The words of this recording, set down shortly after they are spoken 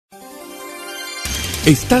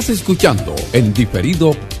Estás escuchando en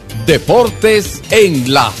diferido Deportes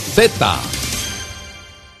en la Z.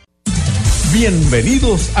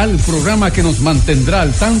 Bienvenidos al programa que nos mantendrá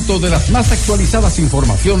al tanto de las más actualizadas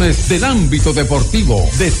informaciones del ámbito deportivo.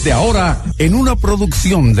 Desde ahora, en una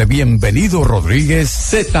producción de Bienvenido Rodríguez,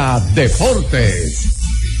 Z Deportes.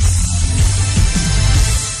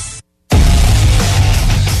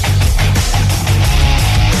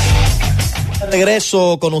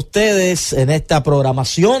 Regreso con ustedes en esta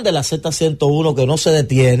programación de la Z101 que no se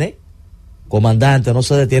detiene. Comandante, no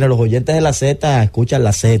se detiene. Los oyentes de la Z escuchan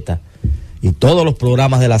la Z. Y todos los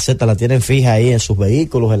programas de la Z la tienen fija ahí en sus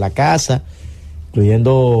vehículos, en la casa,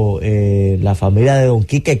 incluyendo la familia de don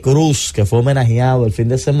Quique Cruz, que fue homenajeado el fin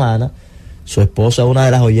de semana. Su esposa es una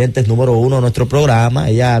de las oyentes número 1 de nuestro programa.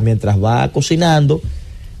 Ella, mientras va cocinando,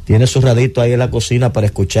 tiene su radito ahí en la cocina para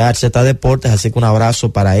escuchar Z Deportes, así que un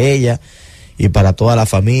abrazo para ella y para toda la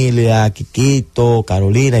familia, Quiquito,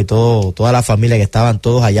 Carolina y toda la familia que estaban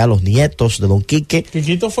todos allá, los nietos de don Quique.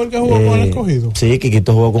 ¿Quiquito fue el que jugó con el Escogido? Sí,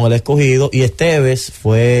 Quiquito jugó con el Escogido y Esteves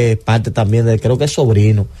fue parte también creo que es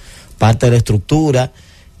sobrino, parte de la estructura,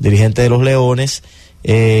 dirigente de los Leones.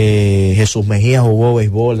 Jesús Mejía jugó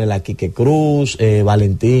béisbol de la Quique Cruz,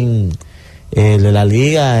 Valentín de la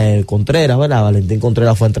Liga, Contreras, ¿verdad? Valentín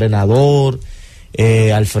Contreras fue entrenador,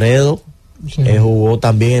 Alfredo. Sí. Jugó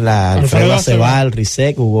también la Alfredo Acebal,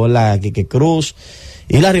 Rizek, jugó la Quique Cruz,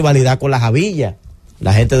 y la rivalidad con la Javilla,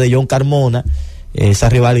 la gente de John Carmona, esa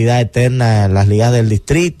rivalidad eterna en las ligas del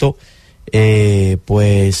distrito,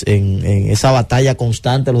 pues en esa batalla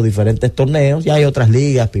constante en los diferentes torneos. Ya hay otras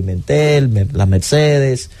ligas, Pimentel, las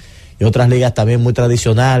Mercedes, y otras ligas también muy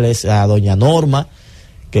tradicionales, a Doña Norma,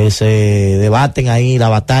 que se debaten ahí la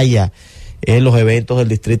batalla en los eventos del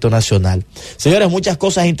Distrito Nacional. Señores, muchas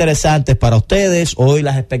cosas interesantes para ustedes. Hoy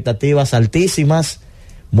las expectativas altísimas,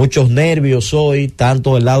 muchos nervios hoy,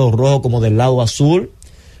 tanto del lado rojo como del lado azul.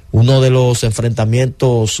 Uno de los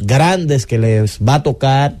enfrentamientos grandes que les va a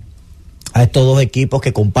tocar a estos dos equipos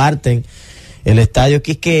que comparten el Estadio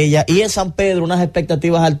Quisqueya. Y en San Pedro unas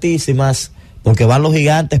expectativas altísimas, porque van los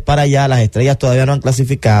Gigantes para allá, las Estrellas todavía no han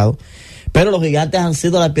clasificado. Pero los Gigantes han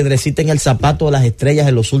sido la piedrecita en el zapato de las Estrellas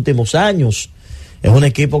en los últimos años. Es un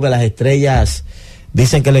equipo que las Estrellas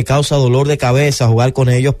dicen que le causa dolor de cabeza jugar con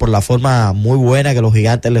ellos por la forma muy buena que los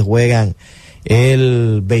Gigantes les juegan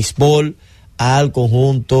el béisbol al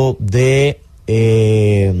conjunto de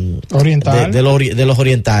los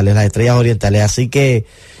orientales, las Estrellas orientales. Así que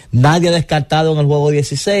nadie ha descartado en el juego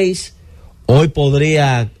 16. Hoy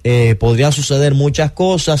podrían suceder muchas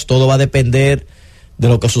cosas. Todo va a depender de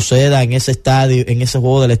lo que suceda en ese estadio, en ese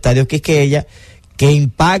juego del Estadio Quisqueya, que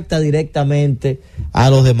impacta directamente a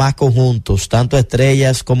los demás conjuntos, tanto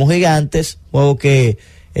Estrellas como Gigantes. Juego que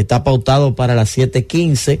está pautado para las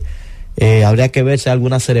 7:15. Habría que ver si hay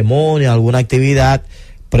alguna ceremonia, alguna actividad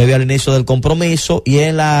previa al inicio del compromiso. Y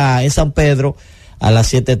en San Pedro a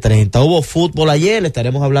las 7:30. Hubo fútbol ayer,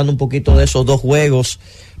 estaremos hablando un poquito de esos dos juegos.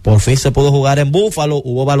 Por fin se pudo jugar en Búfalo.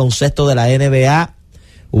 Hubo baloncesto de la NBA.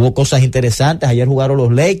 Hubo cosas interesantes. Ayer jugaron los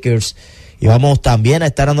Lakers y vamos también a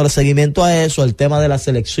estar dándole seguimiento a eso, el tema de la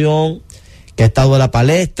selección que ha estado en la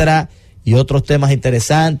palestra y otros temas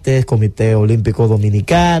interesantes, Comité Olímpico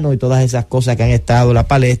Dominicano y todas esas cosas que han estado en la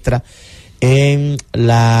palestra en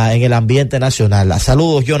el ambiente nacional.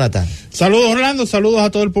 Saludos, Jonathan. Saludos, Orlando. Saludos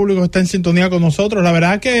a todo el público que está en sintonía con nosotros. La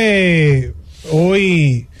verdad que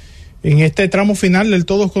hoy, en este tramo final del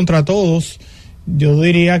todos contra todos, yo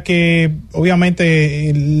diría que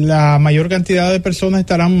obviamente la mayor cantidad de personas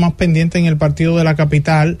estarán más pendientes en el partido de la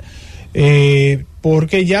capital,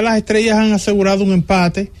 porque ya las Estrellas han asegurado un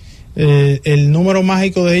empate. El número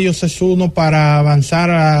mágico de ellos es 1 para avanzar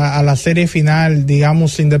a la serie final,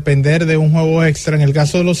 digamos, sin depender de un juego extra. En el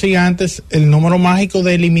caso de los Gigantes, el número mágico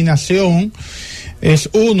de eliminación es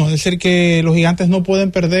 1, es decir que los Gigantes no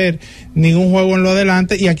pueden perder ningún juego en lo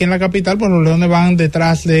adelante, y aquí en la capital pues los Leones van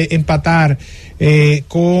detrás de empatar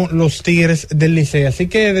con los Tigres del Licey. Así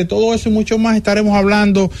que de todo eso y mucho más estaremos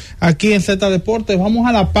hablando aquí en Z Deportes. Vamos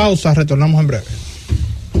a la pausa, retornamos en breve.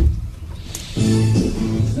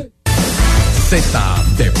 Z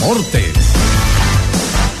Deportes.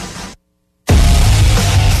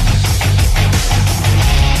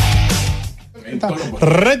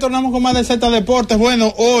 Retornamos con más de Z Deportes.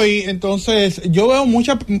 Bueno, hoy entonces yo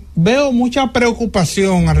veo mucha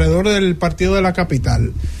preocupación alrededor del partido de la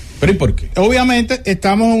capital. ¿Pero y por qué? Obviamente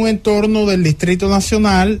estamos en un entorno del Distrito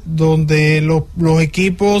Nacional donde los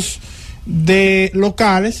equipos de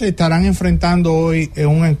locales se estarán enfrentando hoy en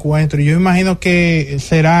un encuentro, y yo imagino que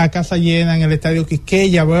será casa llena en el Estadio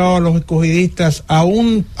Quisqueya. Veo a los escogidistas, a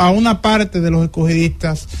una parte de los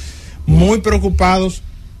escogidistas muy preocupados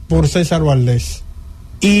por César Valdés.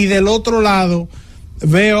 Y del otro lado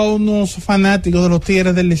veo a unos fanáticos de los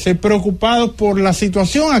Tigres del Licey preocupados por la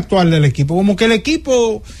situación actual del equipo, como que el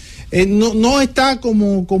equipo no está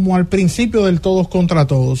como al principio del todos contra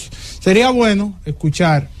todos. Sería bueno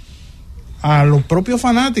escuchar a los propios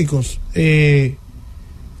fanáticos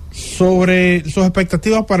sobre sus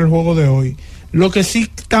expectativas para el juego de hoy. Lo que sí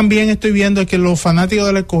también estoy viendo es que los fanáticos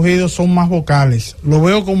del Escogido son más vocales. Lo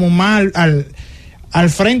veo como más al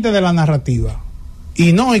frente de la narrativa.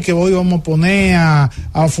 Y no, y que hoy vamos a poner a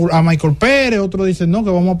Michael Pérez, otros dicen no, que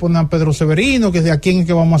vamos a poner a Pedro Severino, que de a quién es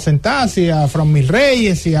que vamos a sentar, si a Fran Mil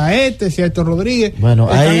Reyes, si a si a Héctor Rodríguez. Bueno,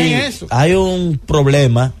 hay un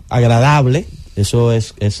problema agradable, esa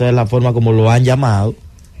es la forma como lo han llamado,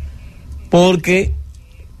 porque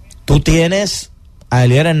tú tienes a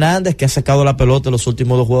Elier Hernández, que ha sacado la pelota en los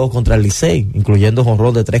últimos 2 juegos contra el Licey, incluyendo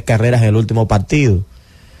jonrón de 3 carreras en el último partido.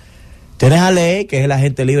 Tienes a Ley, que es el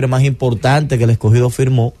agente libre más importante que el Escogido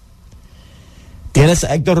firmó. Tienes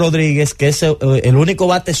a Héctor Rodríguez, que es el único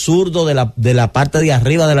bate zurdo de la parte de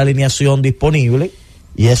arriba de la alineación disponible,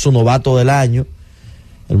 y es su novato del año,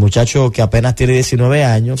 el muchacho que apenas tiene 19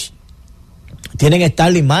 años. Tienen a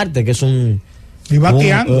Starling Marte, que es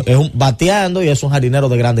bateando y es un jardinero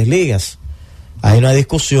de Grandes Ligas. Ahí no hay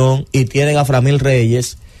discusión. Y tienen a Framil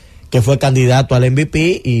Reyes, que fue candidato al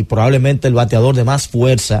MVP y probablemente el bateador de más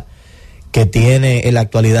fuerza que tiene en la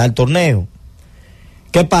actualidad el torneo.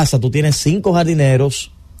 ¿Qué pasa? Tú tienes 5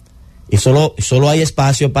 jardineros y solo hay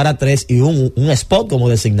espacio para 3 y un spot como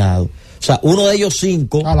designado. O sea, uno de ellos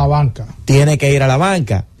 5 a la banca tiene que ir a la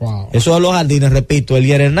banca. Wow. Esos son los jardines, repito: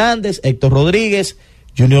 Elier Hernández, Héctor Rodríguez,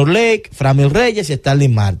 Junior Lake, Framil Reyes y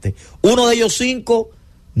Starling Marte. Uno de ellos 5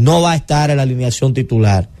 no va a estar en la alineación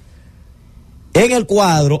titular. En el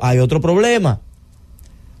cuadro hay otro problema.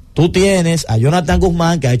 Tú tienes a Jonathan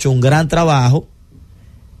Guzmán, que ha hecho un gran trabajo,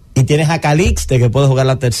 y tienes a Calixte, que puede jugar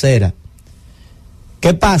la tercera.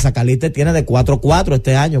 ¿Qué pasa? Calixte tiene de 4-4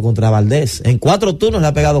 este año contra Valdés. En 4 turnos le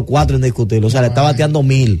ha pegado 4 indiscutibles. O sea, le está bateando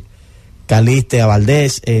 1000 Calixte a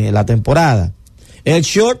Valdés en la temporada. En el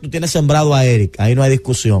short tú tienes sembrado a Eric, ahí no hay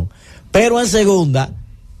discusión. Pero en segunda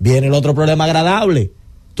viene el otro problema agradable.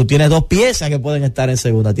 Tú tienes 2 piezas que pueden estar en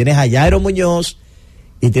segunda. Tienes a Jairo Muñoz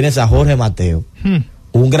y tienes a Jorge Mateo.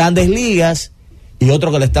 Un Grandes Ligas y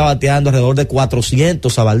otro que le está bateando alrededor de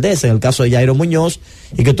 400 a Valdés, en el caso de Jairo Muñoz,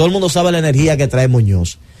 y que todo el mundo sabe la energía que trae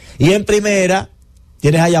Muñoz. Y en primera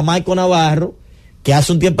tienes a Yamaico Navarro, que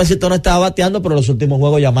hace un tiempecito no estaba bateando, pero en los últimos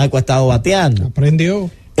juegos Yamaico ha estado bateando.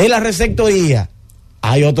 Aprendió. En la receptoría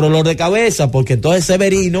hay otro dolor de cabeza, porque entonces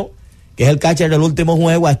Severino, que es el catcher del último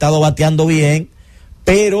juego, ha estado bateando bien,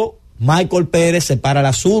 pero Michael Pérez se para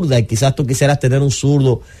la zurda, y quizás tú quisieras tener un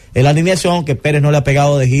zurdo en la alineación, aunque Pérez no le ha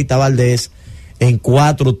pegado de hit a Valdés en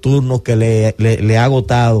 4 turnos que le ha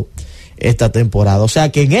agotado esta temporada. O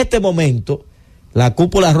sea que en este momento la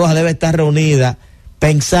cúpula roja debe estar reunida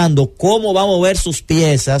pensando cómo va a mover sus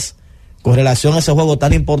piezas con relación a ese juego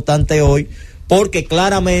tan importante hoy, porque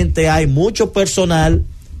claramente hay mucho personal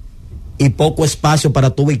y poco espacio para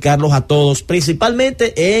tú ubicarlos a todos,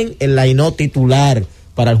 principalmente en el line-up titular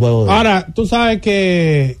para el juego de hoy. Ahora, tú sabes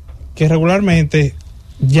que regularmente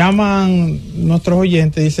llaman nuestros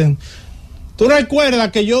oyentes y dicen: ¿tú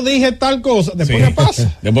recuerdas que yo dije tal cosa? Después que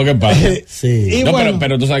pasa. Después que pasa. Sí. Y no, bueno,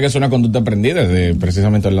 pero tú sabes que es una conducta aprendida de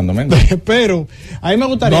precisamente Orlando Méndez. Pero a mí me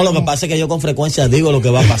gustaría... No, lo que pasa es que yo con frecuencia digo lo que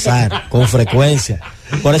va a pasar, con frecuencia.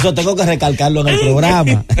 Por eso tengo que recalcarlo en el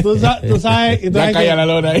programa. Tú sabes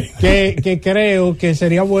que creo que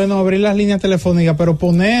sería bueno abrir las líneas telefónicas, pero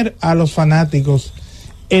poner a los fanáticos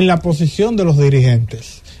en la posición de los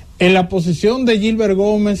dirigentes, en la posición de Gilbert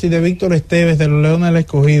Gómez y de Víctor Esteves de los Leones del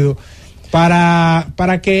Escogido,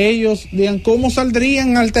 para que ellos digan cómo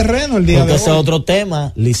saldrían al terreno el día porque de hoy. ese es otro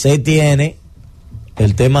tema. Licey tiene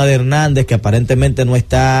el tema de Hernández, que aparentemente no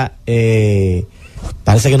está,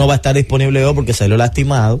 parece que no va a estar disponible hoy porque salió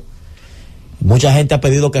lastimado. Mucha gente ha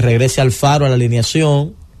pedido que regrese Alfaro a la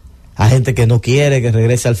alineación. Hay gente que no quiere que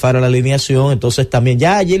regrese Alfaro a la alineación. Entonces también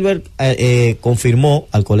ya Gilbert confirmó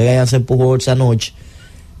al colega Jansen Pujols anoche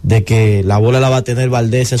de que la bola la va a tener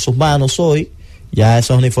Valdés en sus manos hoy. Ya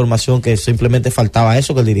esa es una información que simplemente faltaba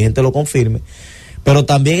eso, que el dirigente lo confirme. Pero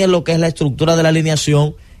también en lo que es la estructura de la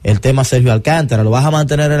alineación, el tema Sergio Alcántara. Lo vas a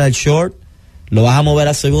mantener en el short, lo vas a mover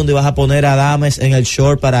a segundo y vas a poner a Adames en el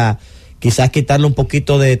short para quizás quitarle un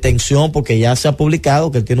poquito de tensión, porque ya se ha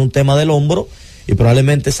publicado que él tiene un tema del hombro y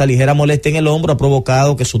probablemente esa ligera molestia en el hombro ha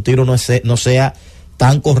provocado que su tiro no sea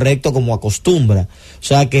tan correcto como acostumbra. O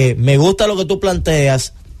sea que me gusta lo que tú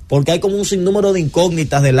planteas, porque hay como un sinnúmero de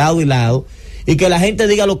incógnitas de lado y lado, y que la gente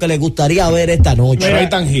diga lo que le gustaría ver esta noche. Pero hay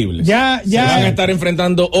tangibles. Ya. Se van a estar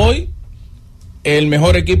enfrentando hoy el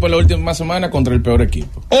mejor equipo en la última semana contra el peor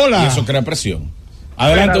equipo. Hola. Y eso crea presión.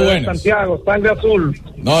 Adelante, buenas. Santiago, sangre azul.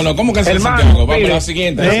 No, ¿cómo que es Hermano, Santiago? Vamos mire, a la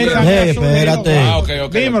siguiente. Espérate.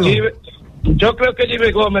 Ok. Dímelo. Yo creo que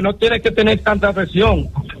Jimmy Gómez no tiene que tener tanta presión.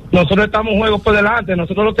 Nosotros estamos en juego por delante.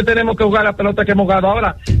 Nosotros lo que tenemos que jugar la pelota que hemos jugado.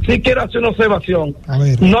 Ahora, sí quiero hacer una observación. A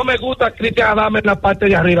ver. No me gusta Cristian Adame en la parte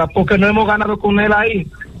de arriba porque no hemos ganado con él ahí.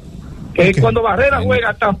 Que cuando Barrera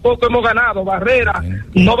juega tampoco hemos ganado. Barrera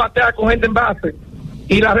no batea con gente en base.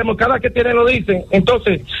 Y las remolcadas que tienen lo dicen.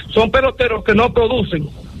 Entonces, son peloteros que no producen.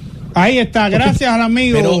 Ahí está, gracias al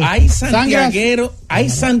amigo. Pero hay santiagueros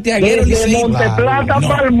Desde Monteplata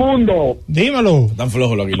para el mundo. Dímelo. Tan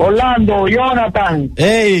flojo lo que Orlando, Jonathan.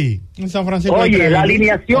 ¡Ey! En San Francisco. Oye, la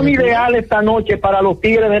alineación ideal esta noche para los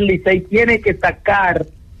Tigres del Licey tiene que sacar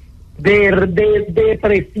de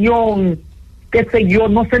presión, qué sé yo,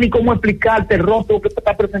 no sé ni cómo explicarte el rostro que te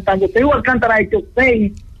está presentando. Teo Alcántara ha hecho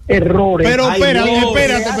 6 errores. Pero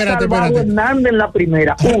espérate. Hernández en la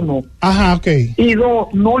primera, 1. Ajá, ok. Y 2,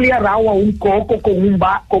 no le ha dado a un coco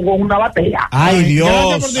con una batea. ¡Ay, Dios!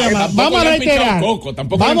 Gracias por tu llamada. Vamos a reiterar.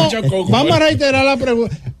 Vamos a reiterar la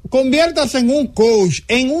pregunta. Conviértase en un coach,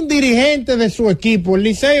 en un dirigente de su equipo, el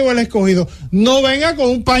Licey o el Escogido. No venga con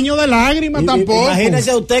un paño de lágrimas tampoco.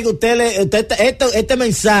 Imagínese usted que este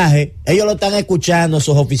mensaje, ellos lo están escuchando en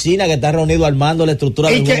sus oficinas, que están reunidos armando la estructura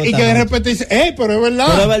del juego. Y que de repente dice, pero es verdad.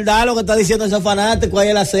 Pero es verdad lo que está diciendo ese fanático ahí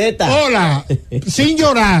en la Z. Hola, sin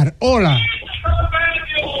llorar, hola.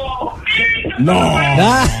 No.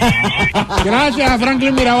 Gracias a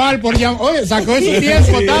Franklin Mirabal por llamar. Oye, sacó su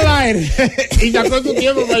tiempo, está al aire. Y sacó su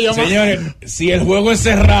tiempo para llamar. Señores, si el juego es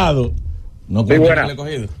cerrado, no cuenten con el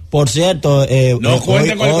Escogido. Por cierto, no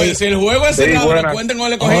cuenten con el Escogido. Si el juego es cerrado, no cuenten con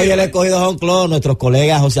el Escogido. Hoy el Escogido Home Club, nuestros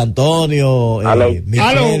colegas José Antonio,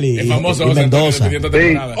 Michel y el famoso y Mendoza.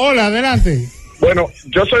 Hola, adelante. Bueno,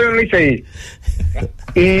 yo soy un Licey.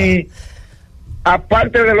 Y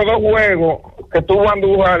aparte de los 2 juegos que tuvo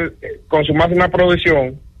Andújar con su máxima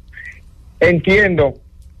producción, entiendo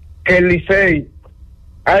que el Licey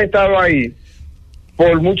ha estado ahí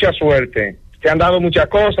por mucha suerte. Se han dado muchas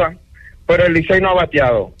cosas, pero el Licey no ha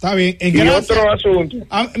bateado. Está bien. Y otro asunto.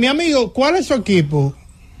 Mi amigo, ¿cuál es su equipo?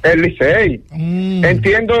 El Licey.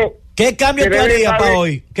 Entiendo. ¿Qué cambio tú harías para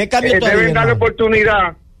hoy? ¿Qué cambio tú harías? Deben darle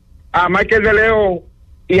oportunidad a Michael de León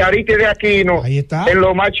y a Ariti de Aquino en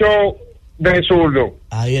los machos de zurdo.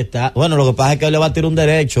 Ahí está. Bueno, lo que pasa es que él le va a tirar un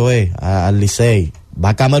derecho al Licey. Va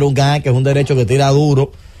a Cameron Gang, que es un derecho que tira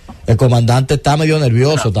duro. El comandante está medio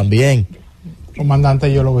nervioso también.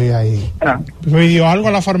 Comandante, yo lo vi ahí. ¿Pidió algo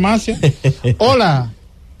a la farmacia? Hola.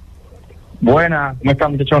 Buenas, ¿cómo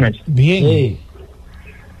están, muchachones? Bien. Sí.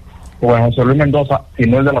 Bueno, José Luis Mendoza, y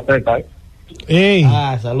no es de la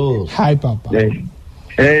Z, saludos. Ay, papá.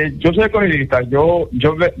 Yo soy escogidista. Yo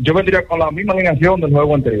vendría con la misma alineación del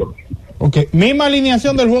juego anterior. Ok, misma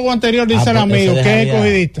alineación del jugo anterior, dice el amigo, que es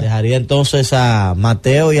escogidista. Dejaría entonces a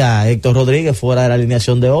Mateo y a Héctor Rodríguez fuera de la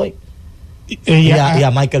alineación de hoy. Y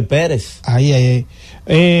a Michael Pérez.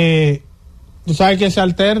 Tú sabes que se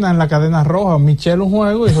alterna en la cadena roja, Michelle un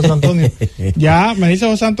juego y José Antonio. Ya, me dice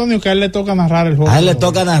José Antonio que a él le toca narrar el juego. A él le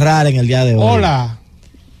toca narrar en el día de hoy. Hola.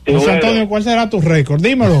 Sí, José bueno. Antonio, ¿cuál será tu récord?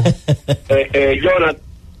 Dímelo. Jonathan,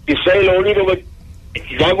 dice lo único que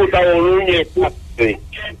ya Gustavo Núñez,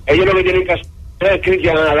 ellos lo que tienen que hacer es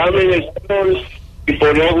Cristian Adame en el sol y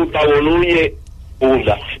poner a Gustavo Núñez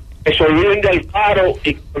punta. Que se olviden del Faro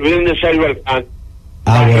y que se olviden de Sergio Alcántara.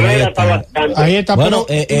 Ahí está, bueno,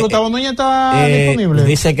 pero Gustavo Núñez está disponible.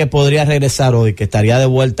 Dice que podría regresar hoy, que estaría de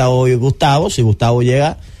vuelta hoy Gustavo. Si Gustavo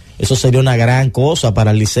llega, eso sería una gran cosa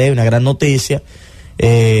para el Liceo, una gran noticia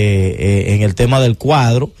en el tema del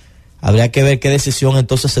cuadro. Habría que ver qué decisión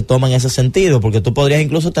entonces se toma en ese sentido, porque tú podrías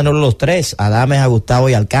incluso tener los 3, Adames, a Gustavo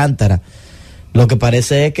y Alcántara. Lo que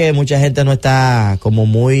parece es que mucha gente no está como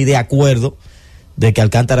muy de acuerdo de que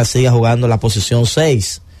Alcántara siga jugando la posición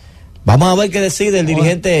 6. Vamos a ver qué decide el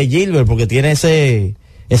dirigente Gilbert, porque tiene ese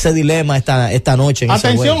dilema esta noche.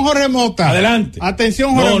 Atención, Jorge Mota. Adelante.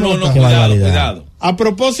 Atención, Jorge Mota. Cuidado. A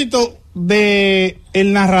propósito de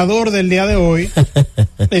el narrador del día de hoy,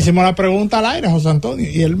 le hicimos la pregunta al aire a José Antonio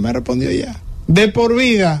y él me respondió ya. De por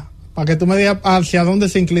vida, para que tú me digas hacia dónde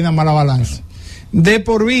se inclina más la balanza. De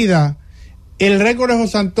por vida, el récord de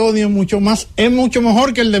José Antonio es mucho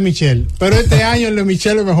mejor que el de Michelle, pero este año el de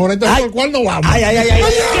Michelle es mejor. Entonces, ¿por cuál no vamos?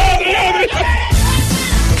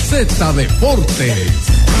 Z Deportes.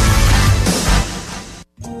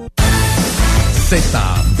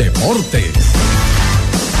 Z Deportes.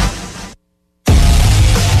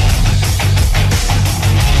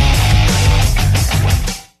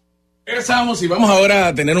 Regresamos y vamos ahora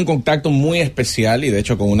a tener un contacto muy especial y de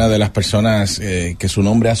hecho con una de las personas que su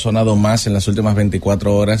nombre ha sonado más en las últimas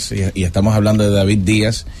 24 horas y estamos hablando de David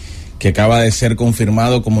Díaz, que acaba de ser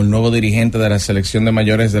confirmado como el nuevo dirigente de la selección de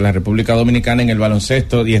mayores de la República Dominicana en el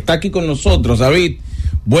baloncesto y está aquí con nosotros. David,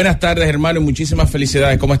 buenas tardes, hermano, y muchísimas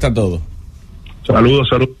felicidades. ¿Cómo está todo? Saludos.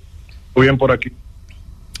 Muy bien por aquí.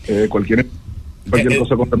 Cualquier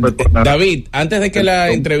cosa con respecto a nada. David, antes de que la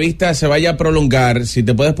entrevista se vaya a prolongar, si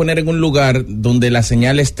te puedes poner en un lugar donde la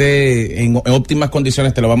señal esté en óptimas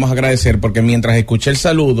condiciones, te lo vamos a agradecer, porque mientras escuché el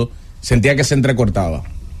saludo, sentía que se entrecortaba.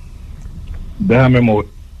 Déjame mover.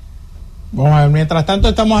 Vamos a ver, mientras tanto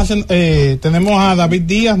estamos haciendo, tenemos a David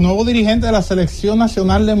Díaz, nuevo dirigente de la Selección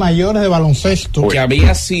Nacional de Mayores de Baloncesto. Que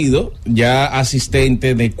había sido ya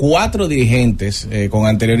asistente de 4 dirigentes con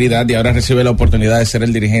anterioridad y ahora recibe la oportunidad de ser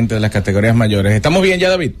el dirigente de las categorías mayores. ¿Estamos bien ya,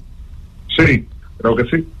 David? Sí, creo que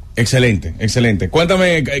sí. Excelente.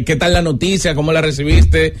 Cuéntame, ¿qué tal la noticia? ¿Cómo la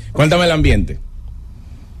recibiste? Cuéntame el ambiente.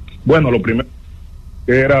 Bueno, lo primero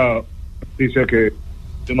que era noticia que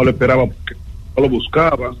yo no le esperaba porque no lo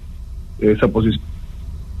buscaba. Esa posición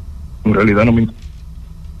en realidad no me interesa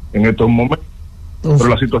en estos momentos. Pero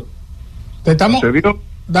la situación se dio.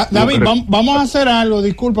 David, vamos a hacer algo,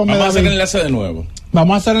 discúlpame. Vamos a hacer David. el enlace de nuevo.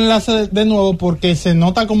 Vamos a hacer el enlace de nuevo porque se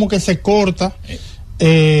nota como que se corta.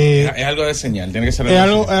 Es algo de señal, tiene que ser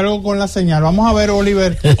algo con la señal. Vamos a ver,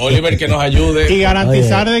 Oliver que nos ayude y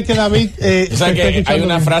garantizar de que David o sea que hay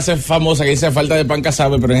una frase famosa que dice a falta de pan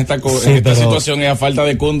casabe, pero en esta situación es a falta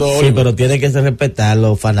de cundo. Sí, Oliver. pero tiene que ser respetar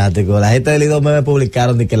los fanáticos. La gente del IDO me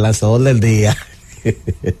publicaron ni que el lanzador del día.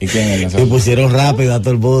 ¿Y quién es el lanzador? Y pusieron rápido a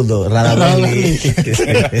todo el mundo. Vamos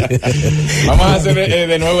a hacer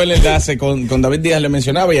de nuevo el enlace con David Díaz. Le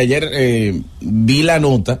mencionaba y ayer vi la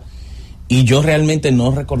nota y yo realmente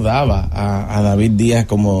no recordaba a David Díaz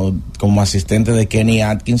como asistente de Kenny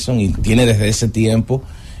Atkinson, y tiene desde ese tiempo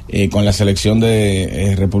con la selección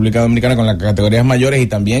de República Dominicana con las categorías mayores y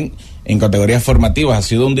también en categorías formativas. Ha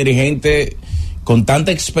sido un dirigente con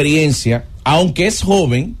tanta experiencia, aunque es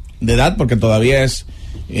joven de edad, porque todavía es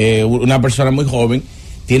una persona muy joven,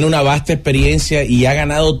 tiene una vasta experiencia y ha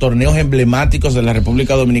ganado torneos emblemáticos de la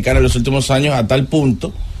República Dominicana en los últimos años, a tal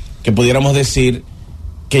punto que pudiéramos decir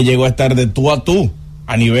que llegó a estar de tú a tú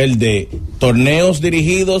a nivel de torneos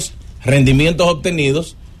dirigidos, rendimientos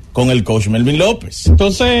obtenidos con el coach Melvin López.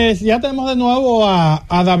 Entonces ya tenemos de nuevo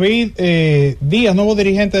a David Díaz, nuevo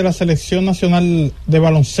dirigente de la Selección Nacional de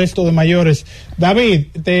Baloncesto de Mayores. David,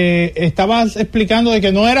 te estabas explicando de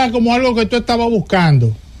que no era como algo que tú estabas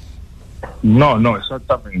buscando. No,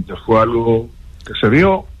 exactamente. Fue algo que se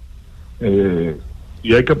dio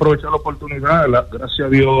y hay que aprovechar la oportunidad. Gracias a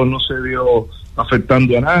Dios no se dio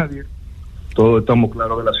afectando a nadie. Todos estamos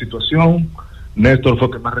claros de la situación. Néstor fue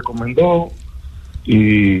que me recomendó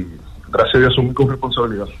y gracias a Dios asumí con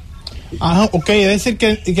responsabilidad. Ajá, ok, es decir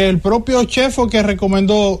que el propio chef fue que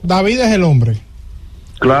recomendó, David es el hombre.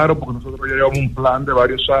 Claro, porque nosotros ya llevamos un plan de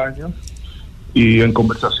varios años y en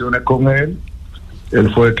conversaciones con él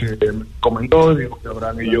fue el que me recomendó, dijo que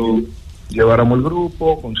Abraham y yo lleváramos el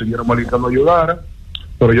grupo, consiguiéramos alguien que nos ayudara,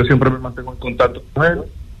 pero yo siempre me mantengo en contacto con él.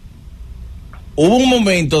 Hubo un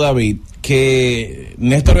momento, David, que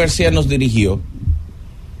Néstor García nos dirigió,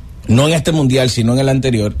 no en este mundial, sino en el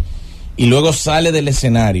anterior, y luego sale del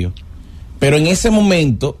escenario. Pero en ese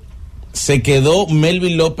momento se quedó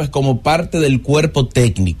Melvin López como parte del cuerpo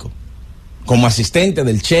técnico, como asistente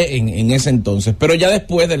del Che en ese entonces. Pero ya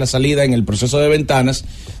después de la salida en el proceso de ventanas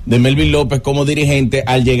de Melvin López como dirigente,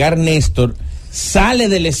 al llegar Néstor, sale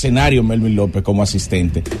del escenario Melvin López como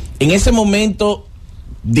asistente. En ese momento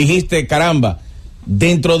dijiste, caramba,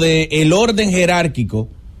 dentro del orden jerárquico,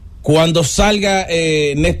 cuando salga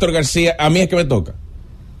Néstor García, a mí es que me toca.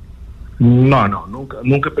 No,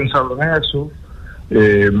 nunca he pensado en eso.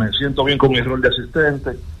 Me siento bien con mi rol de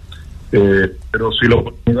asistente, pero si la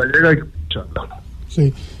oportunidad llega hay que escucharla.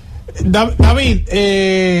 Sí. David,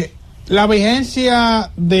 la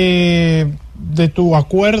vigencia de tu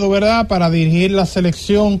acuerdo, ¿verdad?, para dirigir la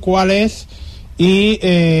selección, ¿cuál es? Y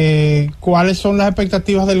cuáles son las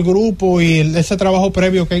expectativas del grupo y ese trabajo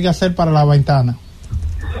previo que hay que hacer para la ventana.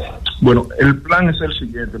 Bueno, el plan es el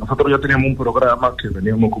siguiente. Nosotros ya teníamos un programa que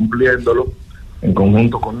veníamos cumpliéndolo en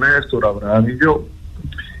conjunto con Néstor, Abraham y yo,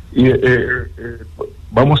 y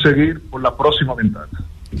vamos a seguir por la próxima ventana,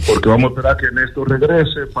 porque vamos a esperar que Néstor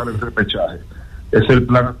regrese para el repechaje. Es el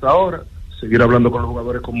plan hasta ahora, seguir hablando con los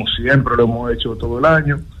jugadores como siempre lo hemos hecho todo el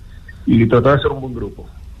año y tratar de hacer un buen grupo.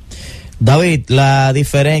 David, la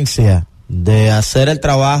diferencia de hacer el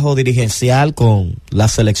trabajo dirigencial con la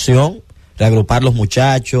selección, reagrupar los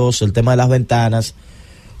muchachos, el tema de las ventanas,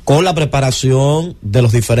 con la preparación de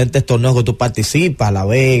los diferentes torneos que tú participas, La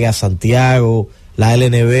Vega, Santiago, la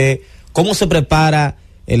LNB. ¿Cómo se prepara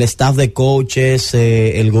el staff de coaches,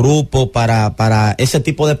 el grupo para ese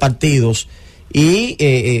tipo de partidos? Y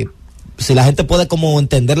si la gente puede como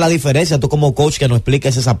entender la diferencia, tú como coach que nos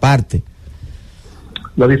expliques esa parte.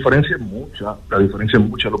 La diferencia es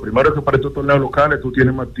mucha. Lo primero es que para estos torneos locales tú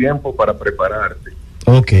tienes más tiempo para prepararte.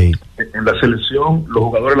 Okay. En la selección, los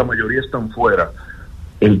jugadores, la mayoría están fuera.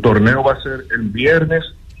 El torneo va a ser el viernes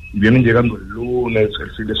y vienen llegando el lunes,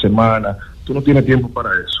 el fin de semana. Tú no tienes tiempo para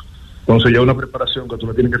eso. Entonces ya una preparación que tú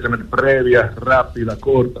la tienes que tener previa, rápida,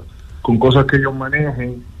 corta, con cosas que ellos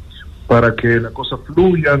manejen para que las cosas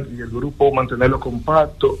fluyan y el grupo mantenerlo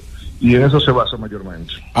compacto, y en eso se basa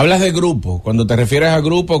mayormente. Hablas de grupo. Cuando te refieres a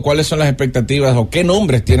grupo, ¿cuáles son las expectativas o qué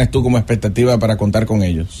nombres tienes tú como expectativa para contar con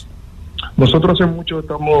ellos? Nosotros hace mucho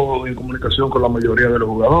estamos en comunicación con la mayoría de los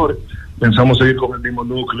jugadores. Pensamos seguir con el mismo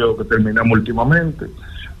núcleo que terminamos últimamente.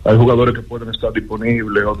 Hay jugadores que pueden estar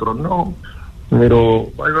disponibles, otros no,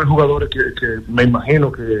 pero hay jugadores que me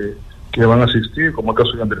imagino que van a asistir, como el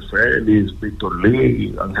caso de Andrés Félix, Víctor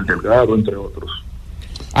Lee, Ángel Delgado, entre otros.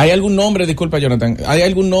 ¿Hay algún nombre, disculpa Jonathan, hay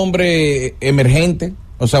algún nombre emergente?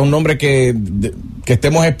 O sea, un nombre que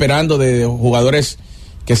estemos esperando de jugadores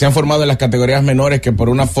que se han formado en las categorías menores, que por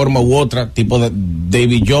una forma u otra, tipo de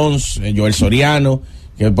David Jones, Joel Soriano,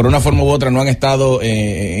 que por una forma u otra no han estado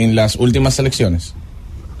en las últimas selecciones.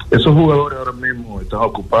 Esos jugadores ahora mismo están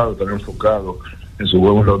ocupados, están enfocados en su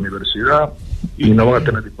juego en la universidad y no van a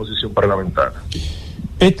tener disposición para la ventana.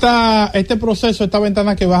 Este proceso, esta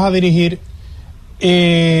ventana que vas a dirigir,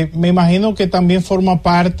 me imagino que también forma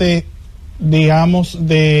parte, digamos,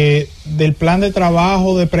 del plan de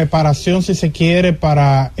trabajo, de preparación, si se quiere,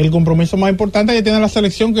 para el compromiso más importante que tiene la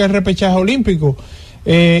selección, que es el repechaje olímpico.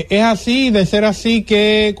 ¿Es así? De ser así,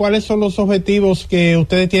 ¿cuáles son los objetivos que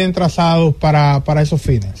ustedes tienen trazados para esos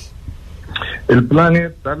fines? El plan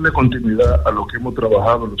es darle continuidad a lo que hemos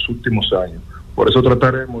trabajado en los últimos años. Por eso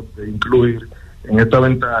trataremos de incluir en esta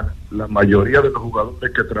ventana la mayoría de los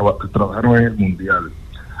jugadores que trabajaron en el Mundial.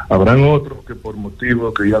 Habrán otros que por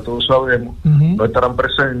motivos que ya todos sabemos no estarán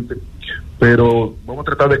presentes, pero vamos a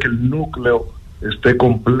tratar de que el núcleo esté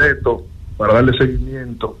completo para darle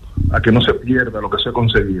seguimiento a que no se pierda lo que se ha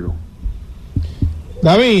conseguido.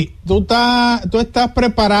 David, ¿tú estás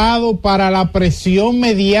preparado para la presión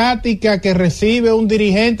mediática que recibe un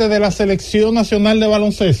dirigente de la Selección Nacional de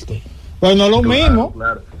Baloncesto? Pues no es lo mismo.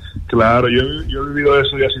 Claro, yo he vivido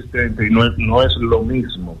eso de asistente y no es lo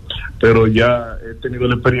mismo, pero ya he tenido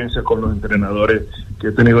la experiencia con los entrenadores que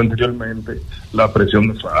he tenido anteriormente. La presión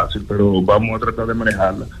no es fácil, pero vamos a tratar de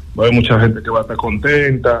manejarla. Va a haber mucha gente que va a estar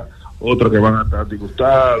contenta, otros que van a estar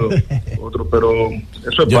disgustados, otros, pero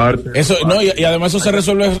eso es parte. Eso es no, y además eso se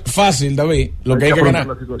resuelve fácil, David. Lo que hay que ganar.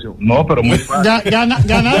 No, pero muy fácil. Ganar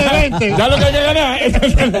de 20. Ya lo que hay que ganar.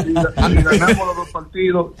 Si ganamos los dos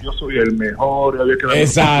partidos, yo soy el mejor.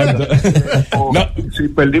 Exacto. Si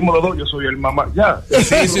perdimos los dos, yo soy el mamá. Ya.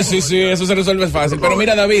 Sí, eso se resuelve fácil. Pero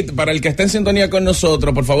mira, David, para el que está en sintonía con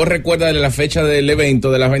nosotros, por favor recuerda la fecha del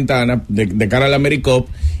evento de las ventanas de cara a la AmeriCup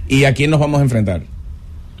y a quién nos vamos a enfrentar.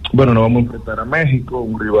 Bueno, nos vamos a enfrentar a México,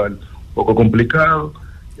 un rival un poco complicado.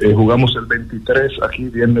 Jugamos el 23 aquí,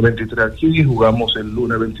 viernes 23 aquí, jugamos el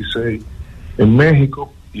lunes 26 en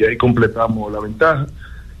México y ahí completamos la ventaja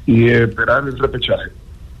y esperar el repechaje.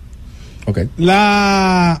 Okay.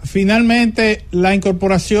 Finalmente, la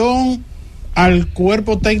incorporación al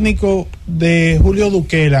cuerpo técnico de Julio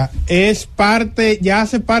Duquela ya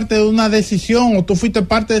hace parte de una decisión, o tú fuiste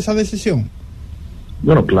parte de esa decisión.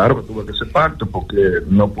 Bueno, claro que tuve que ser parte, porque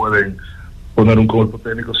no pueden poner un cuerpo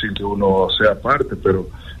técnico sin que uno sea parte, pero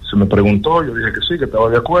se me preguntó, yo dije que sí, que estaba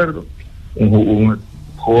de acuerdo. Un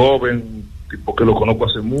joven, tipo que lo conozco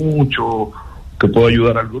hace mucho, que puede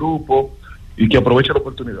ayudar al grupo y que aproveche la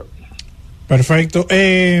oportunidad. Perfecto.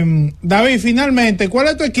 David, finalmente, ¿cuál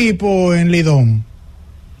es tu equipo en Lidón?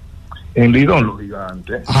 En Lidón, los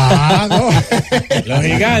gigantes. No. Los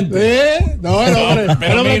gigantes.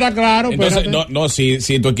 Pero está claro. Entonces,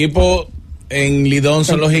 si tu equipo en Lidón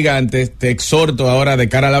son los gigantes, te exhorto ahora de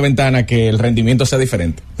cara a la ventana que el rendimiento sea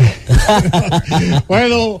diferente.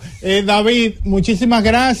 Bueno, David, muchísimas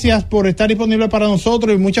gracias por estar disponible para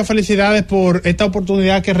nosotros y muchas felicidades por esta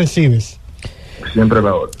oportunidad que recibes. Siempre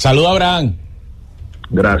la hora. Saluda a Abraham.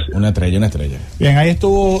 Gracias. Una estrella. Bien, ahí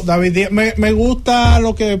estuvo David Díaz. Me gusta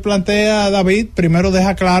lo que plantea David. Primero,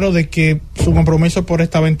 deja claro de que su compromiso por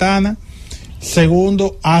esta ventana.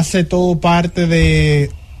 Segundo, hace todo parte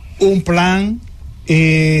de un plan.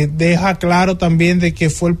 Deja claro también de que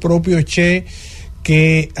fue el propio Che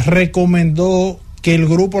que recomendó que el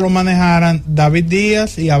grupo lo manejaran David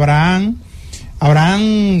Díaz y Abraham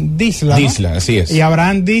Disla, ¿no? Disla, así es. Y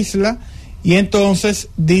Abraham Disla, y entonces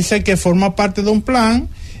dice que forma parte de un plan.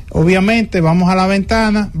 Obviamente vamos a la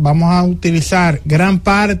ventana, vamos a utilizar gran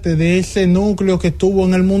parte de ese núcleo que estuvo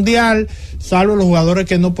en el Mundial, salvo los jugadores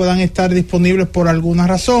que no puedan estar disponibles por alguna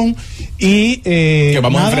razón, y que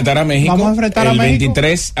vamos a enfrentar a México. Vamos a enfrentar el a México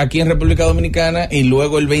 23 aquí en República Dominicana y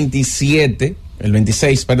luego el 26,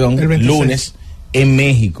 lunes en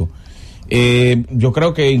México. Yo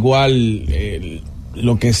creo que igual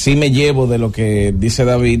lo que sí me llevo de lo que dice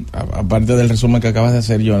David, aparte del resumen que acabas de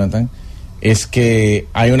hacer, Jonathan, es que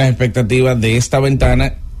hay unas expectativas de esta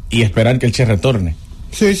ventana y esperar que el Che retorne.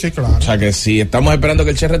 Sí, claro. O sea que si estamos esperando que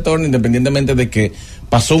el Che retorne, independientemente de que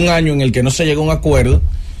pasó un año en el que no se llegó a un acuerdo,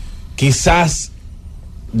 quizás,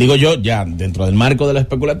 digo yo, ya dentro del marco de lo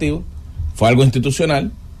especulativo, fue algo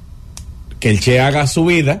institucional, que el Che haga su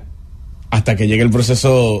vida hasta que llegue el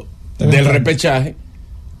proceso del repechaje,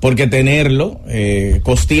 porque tenerlo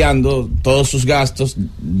costeando todos sus gastos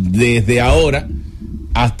desde ahora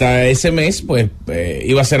hasta ese mes, pues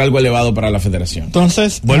iba a ser algo elevado para la federación.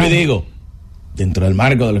 Entonces, vuelvo y digo, dentro del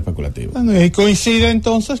marco de lo especulativo. Bueno, y coincide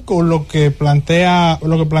entonces con lo que planteó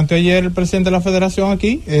ayer el presidente de la federación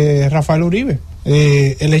aquí, Rafael Uribe.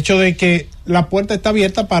 El hecho de que la puerta está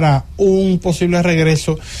abierta para un posible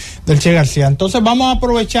regreso del Che García. Entonces vamos a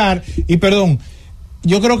aprovechar, y perdón,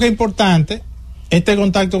 yo creo que es importante este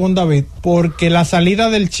contacto con David, porque la salida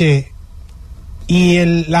del Che y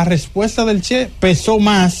la respuesta del Che pesó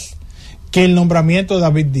más que el nombramiento de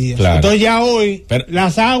David Díaz. Claro. Entonces ya hoy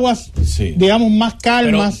las aguas, sí, digamos, más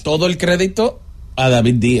calmas. Pero todo el crédito a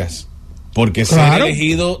David Díaz, porque claro, ser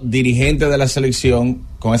elegido dirigente de la selección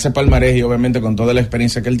con ese palmarés y obviamente con toda la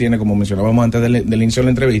experiencia que él tiene, como mencionábamos antes del inicio de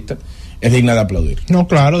la entrevista, es digna de aplaudir. No,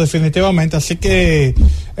 claro, definitivamente. Así que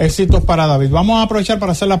éxitos para David. Vamos a aprovechar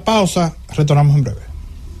para hacer la pausa. Retornamos en breve.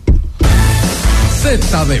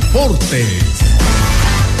 Z Deportes.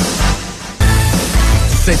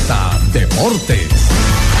 Z Deportes.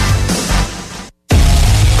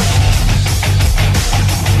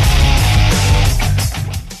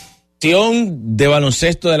 De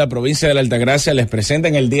baloncesto de la provincia de la Altagracia les presenta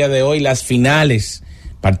en el día de hoy las finales.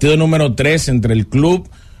 Partido número 3 entre el club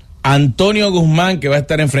Antonio Guzmán, que va a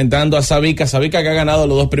estar enfrentando a Sabica que ha ganado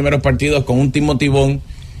los 2 primeros partidos con un Timo Tibón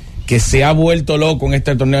que se ha vuelto loco en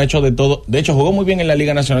este torneo, hecho de todo. De hecho, jugó muy bien en la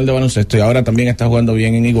Liga Nacional de Baloncesto y ahora también está jugando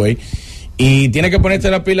bien en Higüey. Y tiene que ponerte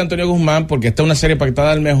la pila Antonio Guzmán, porque esta es una serie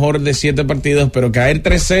pactada al mejor de 7 partidos, pero caer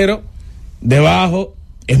 3-0 debajo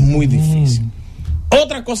es muy difícil.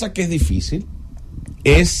 Otra cosa que es difícil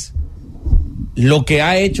es lo que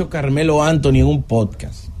ha hecho Carmelo Anthony en un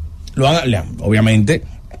podcast. Obviamente,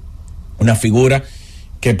 una figura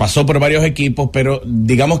que pasó por varios equipos, pero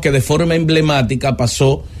digamos que de forma emblemática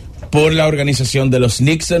pasó por la organización de los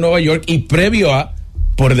Knicks de Nueva York y previo a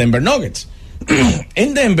por Denver Nuggets.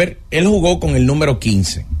 En Denver, él jugó con el número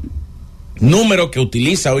 15, número que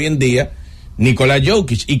utiliza hoy en día Nikola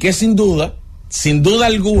Jokic, y que sin duda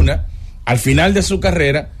alguna, al final de su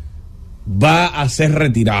carrera va a ser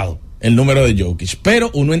retirado el número de Jokic.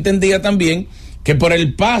 Pero uno entendía también que por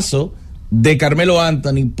el paso de Carmelo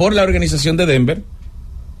Anthony por la organización de Denver,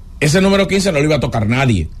 ese número 15 no lo iba a tocar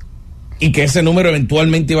nadie, y que ese número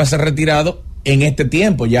eventualmente iba a ser retirado en este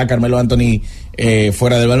tiempo, ya Carmelo Anthony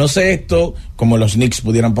fuera del baloncesto, como los Knicks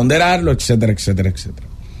pudieran ponderarlo, etcétera, etcétera, etcétera.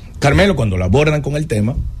 Carmelo, cuando lo abordan con el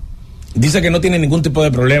tema, dice que no tiene ningún tipo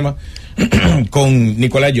de problema con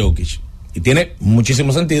Nikola Jokic, y tiene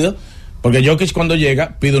muchísimo sentido, porque Jokic cuando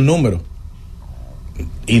llega pide un número,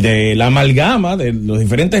 y de la amalgama de los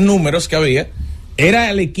diferentes números que había,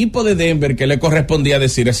 era el equipo de Denver que le correspondía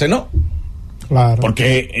decir ese no. Claro.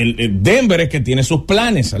 Porque el Denver es que tiene sus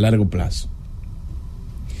planes a largo plazo.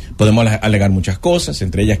 Podemos alegar muchas cosas,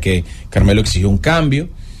 entre ellas que Carmelo exigió un cambio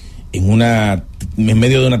en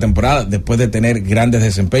medio de una temporada, después de tener grandes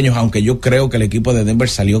desempeños, aunque yo creo que el equipo de Denver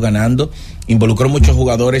salió ganando, involucró muchos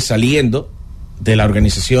jugadores saliendo de la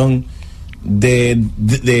organización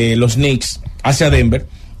de los Knicks hacia Denver,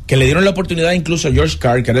 que le dieron la oportunidad incluso a George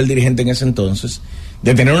Karl, que era el dirigente en ese entonces,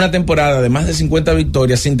 de tener una temporada de más de 50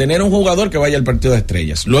 victorias sin tener un jugador que vaya al partido de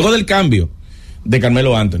estrellas. Luego del cambio de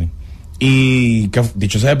Carmelo Anthony, y que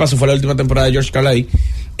dicho sea de paso fue la última temporada de George Karl ahí,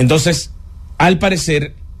 entonces al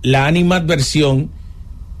parecer la animadversión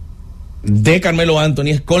de Carmelo Anthony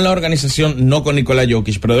es con la organización, no con Nikola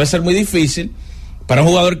Jokic, pero debe ser muy difícil para un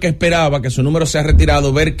jugador que esperaba que su número sea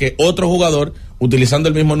retirado, ver que otro jugador utilizando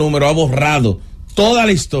el mismo número ha borrado toda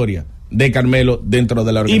la historia de Carmelo dentro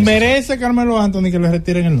de la organización. ¿Y merece Carmelo Anthony que le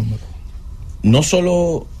retiren el número? No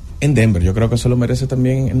solo en Denver, yo creo que se lo merece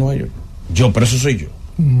también en Nueva York. Pero eso soy yo.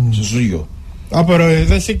 Eso soy yo. Pero es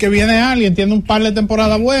decir que viene alguien, tiene un par de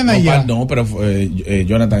temporadas buenas y ya. No, pero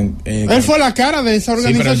Jonathan... él fue la cara de esa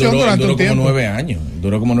organización durante un tiempo.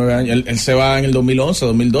 Duró como 9 años. Él se va en el 2011,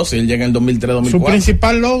 2012, y él llega en el 2003, 2004. Su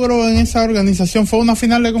principal logro en esa organización fue una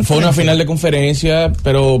final de conferencia. Fue una final de conferencia,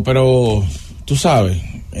 pero tú sabes...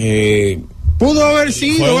 pudo haber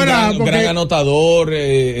sido, ¿verdad? Gran anotador,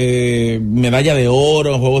 medalla de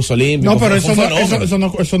oro en Juegos Olímpicos. No, pero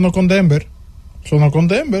eso no con Denver. Eso no con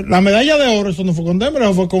Denver. La medalla de oro, eso no fue con Denver,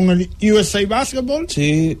 eso fue con el USA Basketball.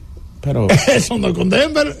 Sí, pero... eso no con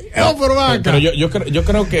Denver. Pero yo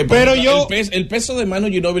creo que el peso de Manu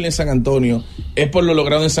Ginóbili en San Antonio es por lo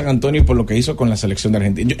logrado en San Antonio y por lo que hizo con la selección de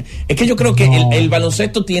Argentina. Es que yo creo que el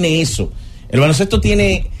baloncesto tiene eso. El baloncesto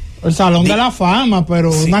tiene... El Salón de la Fama,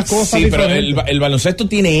 pero sí, una cosa diferente. Pero el baloncesto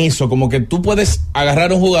tiene eso, como que tú puedes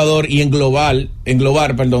agarrar a un jugador y englobar,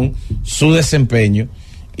 su desempeño.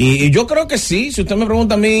 Y yo creo que sí, si usted me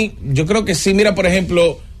pregunta a mí, yo creo que sí. Mira, por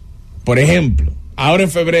ejemplo, ahora en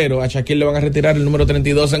febrero a Shaquille le van a retirar el número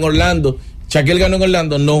 32 en Orlando. ¿Shaquille ganó en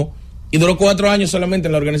Orlando? No. Y duró 4 años solamente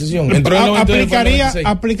en la organización. Entró en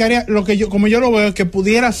aplicaría lo que como yo lo veo, que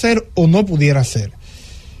pudiera ser o no pudiera ser.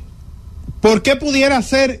 ¿Por qué pudiera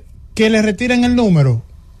ser que le retiren el número?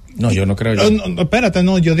 No, yo no creo.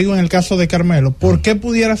 Yo digo en el caso de Carmelo. ¿Por qué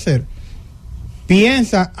pudiera ser?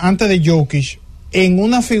 Piensa antes de Jokic en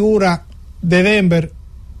una figura de Denver,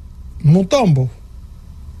 Mutombo.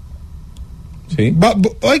 Sí.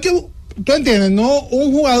 Tú entiendes, no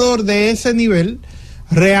un jugador de ese nivel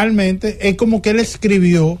realmente es como que él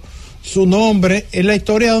escribió su nombre en la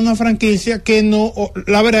historia de una franquicia que no,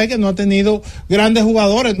 la verdad es que no ha tenido grandes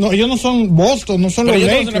jugadores. No, ellos no son Boston, no son los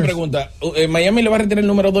Lakers. Pero yo te hago una pregunta. ¿Miami le va a retirar el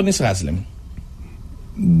número a Donis Haslem?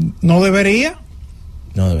 ¿No debería?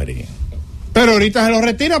 No debería. Pero ahorita se lo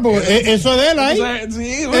retira porque eso es de él ahí.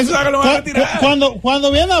 Sí, eso lo van a retirar.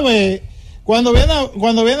 Cuando viene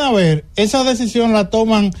a ver, esa decisión la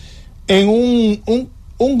toman en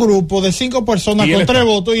un grupo de 5 personas con 3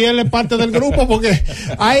 votos y él es parte del grupo porque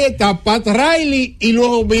ahí está Pat Riley y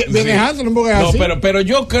luego viene Haslem porque no, así. Pero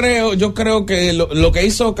yo creo que lo que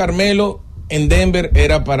hizo Carmelo en Denver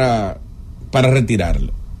era para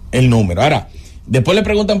retirarlo, el número. Ahora, después le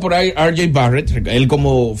preguntan por ahí a RJ Barrett, él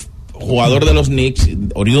como jugador de los Knicks,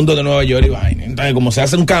 oriundo de Nueva York y vaina. Entonces, como se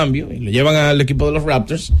hace un cambio y lo llevan al equipo de los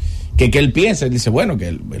Raptors, que él piensa, él dice, bueno, que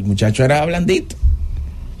el muchacho era blandito.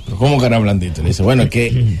 Pero ¿cómo que era blandito? Le dice, bueno,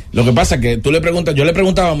 que lo que pasa es que tú le preguntas, yo le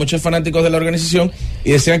preguntaba a muchos fanáticos de la organización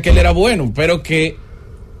y decían que él era bueno, pero que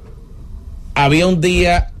había un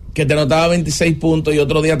día que te anotaba 26 puntos y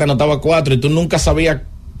otro día te anotaba 4 y tú nunca sabías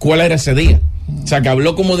cuál era ese día. O sea, que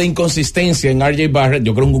habló como de inconsistencia en RJ Barrett,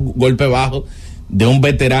 yo creo un golpe bajo de un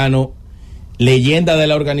veterano, leyenda de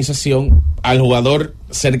la organización, al jugador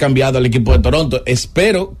ser cambiado al equipo de Toronto.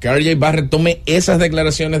 Espero que RJ Barrett tome esas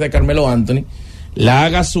declaraciones de Carmelo Anthony, la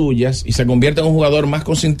haga suyas y se convierta en un jugador más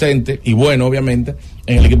consistente y bueno, obviamente,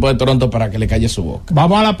 en el equipo de Toronto para que le calle su boca.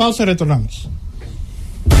 Vamos a la pausa y retornamos.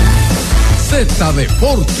 Z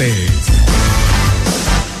Deportes.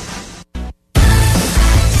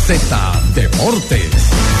 Z Deportes.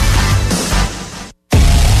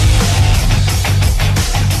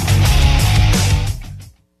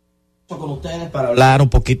 Con ustedes para hablar un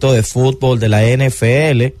poquito de fútbol, de la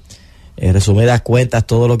NFL, en resumidas cuentas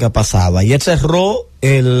todo lo que ha pasado. Ayer cerró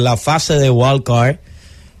la fase de wild card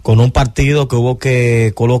con un partido que hubo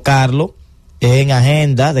que colocarlo en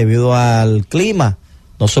agenda debido al clima.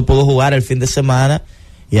 No se pudo jugar el fin de semana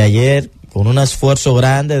y ayer, con un esfuerzo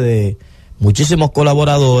grande de muchísimos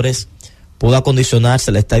colaboradores, pudo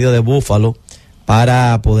acondicionarse el estadio de Buffalo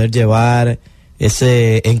para poder llevar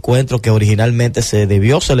ese encuentro que originalmente se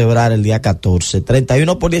debió celebrar el día 14.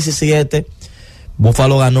 31-17,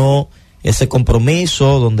 Buffalo ganó ese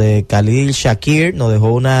compromiso donde Khalil Shakir nos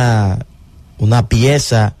dejó una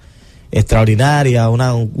pieza extraordinaria,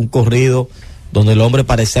 un corrido donde el hombre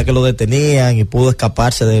parecía que lo detenían y pudo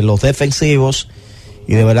escaparse de los defensivos,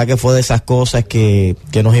 y de verdad que fue de esas cosas que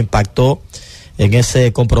nos impactó en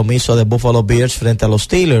ese compromiso de Buffalo Bills frente a los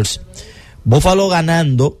Steelers. Buffalo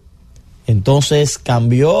ganando, entonces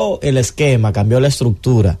cambió el esquema, cambió la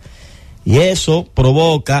estructura, y eso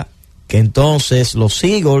provoca que entonces los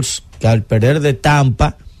Eagles, que al perder de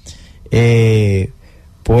Tampa,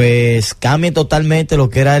 pues cambien totalmente lo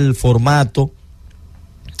que era el formato,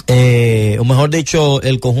 o mejor dicho,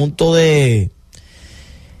 el conjunto de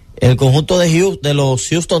los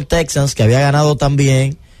Houston Texans, que había ganado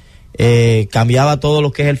también, cambiaba todo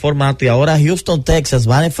lo que es el formato, y ahora Houston Texans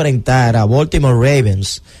van a enfrentar a Baltimore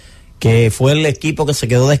Ravens, que fue el equipo que se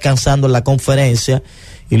quedó descansando en la conferencia,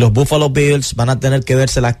 y los Buffalo Bills van a tener que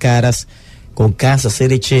verse las caras con Kansas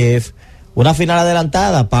City Chiefs. Una final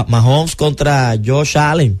adelantada, Mahomes contra Josh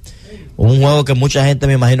Allen. Un juego que mucha gente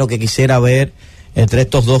me imagino que quisiera ver entre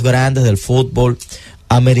estos dos grandes del fútbol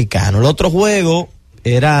americano. El otro juego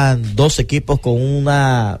eran dos equipos con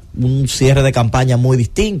un cierre de campaña muy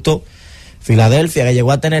distinto. Filadelfia, que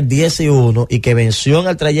llegó a tener 10-1 y que venció en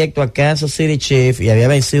el trayecto a Kansas City Chiefs y había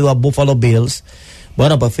vencido a Buffalo Bills.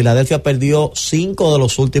 Bueno, pues Filadelfia perdió 5 de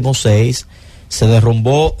los últimos 6, se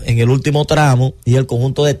derrumbó en el último tramo, y el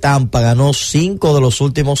conjunto de Tampa ganó 5 de los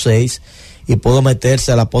últimos 6 y pudo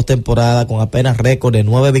meterse a la postemporada con apenas récord de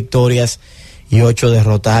 9 victorias y 8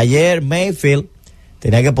 derrotas. Ayer Mayfield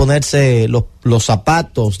tenía que ponerse los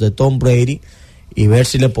zapatos de Tom Brady y ver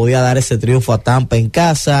si le podía dar ese triunfo a Tampa en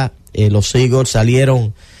casa. Los Eagles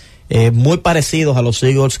salieron muy parecidos a los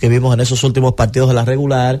Eagles que vimos en esos últimos partidos de la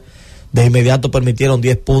regular. De inmediato permitieron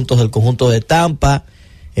 10 puntos del conjunto de Tampa.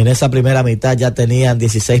 En esa primera mitad ya tenían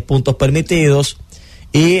 16 puntos permitidos,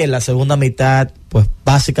 y en la segunda mitad pues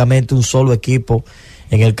básicamente un solo equipo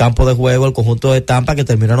en el campo de juego, el conjunto de Tampa, que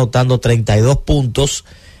terminó anotando 32 puntos.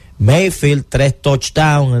 Mayfield 3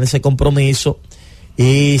 touchdowns en ese compromiso,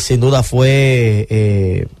 y sin duda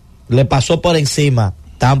le pasó por encima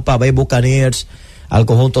Tampa Bay Buccaneers al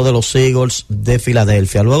conjunto de los Eagles de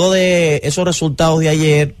Filadelfia. Luego de esos resultados de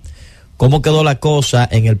ayer, ¿cómo quedó la cosa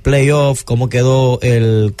en el playoff? ¿Cómo quedó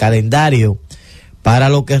el calendario para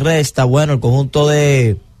lo que resta? Bueno, el conjunto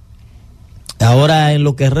de... Ahora en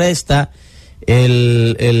lo que resta,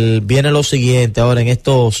 viene lo siguiente, ahora en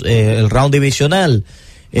estos, el round divisional.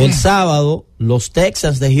 El sábado, los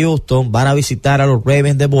Texans de Houston van a visitar a los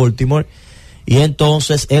Ravens de Baltimore, y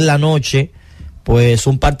entonces en la noche, pues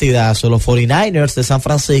un partidazo. Los 49ers de San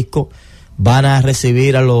Francisco van a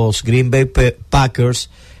recibir a los Green Bay Packers,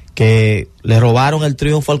 que le robaron el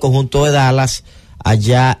triunfo al conjunto de Dallas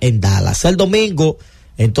allá en Dallas. El domingo,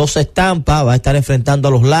 entonces Tampa va a estar enfrentando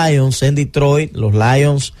a los Lions en Detroit. Los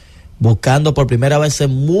Lions buscando por primera vez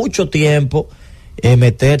en mucho tiempo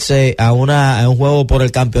meterse a un juego por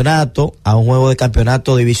el campeonato, a un juego de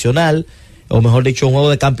campeonato divisional, o mejor dicho, un juego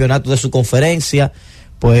de campeonato de su conferencia,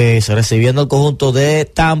 pues recibiendo el conjunto de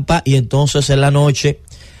Tampa. Y entonces en la noche,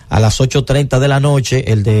 a las 8:30 de la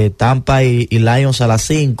noche, el de Tampa y Lions a las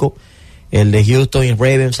 5, el de Houston y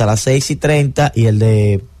Ravens a las 6:30, y el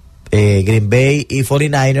de Green Bay y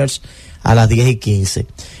 49ers a las 10:15.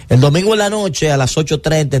 El domingo en la noche, a las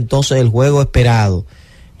 8:30, entonces el juego esperado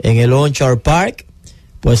en el Orchard Park,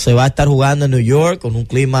 pues se va a estar jugando en New York con un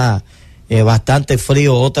clima bastante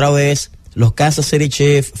frío otra vez. Los Kansas City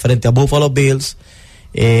Chiefs frente a Buffalo Bills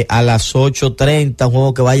a las 8:30, un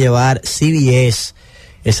juego que va a llevar CBS.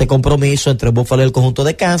 Ese compromiso entre Buffalo y el conjunto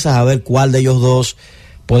de Kansas, a ver cuál de ellos dos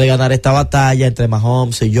puede ganar esta batalla entre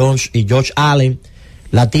Mahomes y Josh Allen.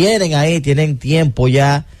 La tienen ahí, tienen tiempo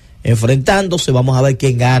ya enfrentándose. Vamos a ver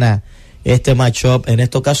quién gana este matchup en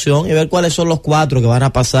esta ocasión y ver cuáles son los 4 que van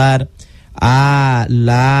a pasar a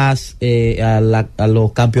los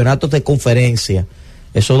campeonatos de conferencia.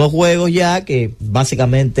 Esos 2 juegos ya que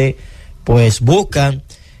básicamente pues buscan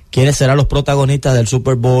quiénes serán los protagonistas del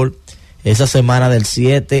Super Bowl esa semana del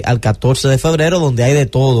 7 al 14 de febrero, donde hay de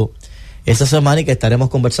todo esa semana, y que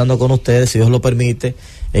estaremos conversando con ustedes, si Dios lo permite,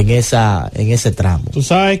 en ese tramo. Tú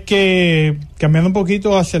sabes que cambiando un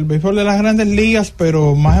poquito hacia el béisbol de las grandes ligas,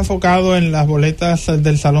 pero más enfocado en las boletas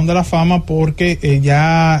del Salón de la Fama, porque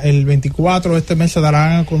ya el 24 de este mes se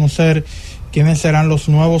darán a conocer quiénes serán los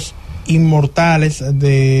nuevos inmortales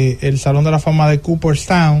del Salón de la Fama de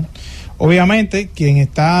Cooperstown. Obviamente, quien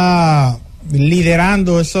está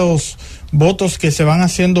liderando esos votos que se van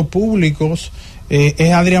haciendo públicos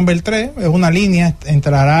es Adrián Beltré. Es una línea,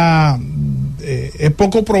 entrará, es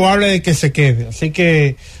poco probable de que se quede, así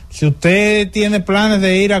que si usted tiene planes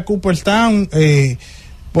de ir a Cooperstown,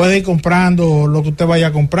 puede ir comprando lo que usted vaya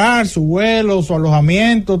a comprar, su vuelo, su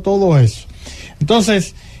alojamiento, todo eso.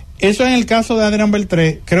 Entonces, eso en el caso de Adrián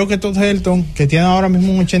Beltré. Creo que Todd Helton, que tiene ahora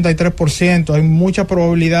mismo un 83%, hay mucha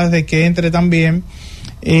probabilidad de que entre también.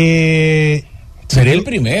 Sería el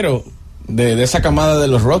primero de esa camada de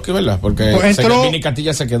los Rockies, ¿verdad? Porque pues entró, Vinny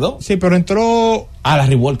Castilla se quedó. Sí, pero entró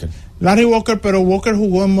Larry Walker, pero Walker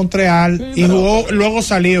jugó en Montreal, sí, y luego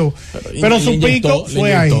salió. Pero su pico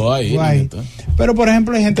fue ahí. Pero por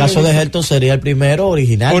ejemplo, hay gente. El caso de Helton sería el primero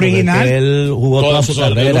original. Porque él jugó toda su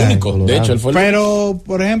carrera. El único. De hecho, él fue el Pero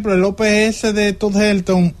por ejemplo, el OPS de Todd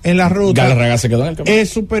Helton en la ruta Galarraga se quedó en el camino, es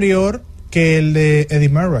superior que el de Eddie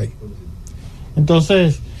Murray.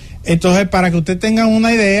 Entonces, para que usted tenga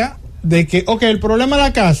una idea de que, el problema es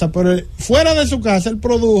la casa, pero fuera de su casa él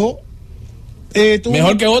produjo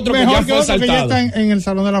mejor que otro que ya fue exaltado. Que ya está en el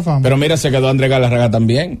Salón de la Fama. Pero mira, se quedó Andrés Galarraga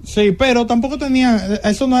también. Sí, pero tampoco tenía,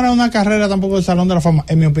 eso no era una carrera tampoco del Salón de la Fama,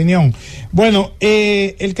 en mi opinión. Bueno,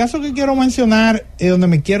 el caso que quiero mencionar, donde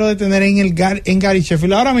me quiero detener en Gary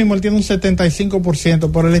Sheffield. Ahora mismo él tiene un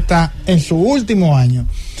 75%, pero él está en su último año.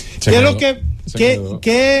 ¿Qué es lo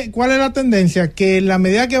cuál es la tendencia? Que en la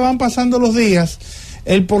medida que van pasando los días,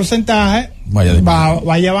 el porcentaje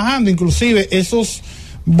vaya bajando, inclusive esos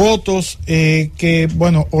votos que,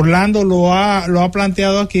 bueno, Orlando lo ha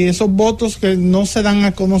planteado aquí, esos votos que no se dan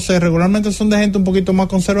a conocer regularmente son de gente un poquito más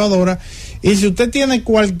conservadora, y si usted tiene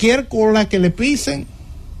cualquier cola que le pisen,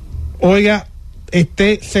 oiga,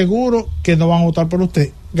 esté seguro que no van a votar por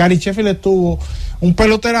usted. Gary Sheffield estuvo un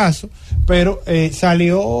peloterazo, pero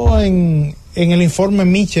salió en el informe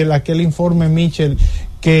Mitchell, aquel informe Mitchell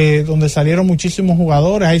que donde salieron muchísimos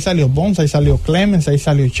jugadores. Ahí salió Bonds, ahí salió Clemens, ahí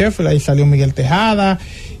salió Sheffield, ahí salió Miguel Tejada,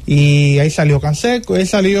 y ahí salió Canseco, ahí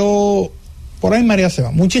salió por ahí María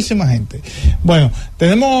Seba, muchísima gente. Bueno,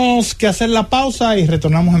 tenemos que hacer la pausa y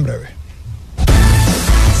retornamos en breve.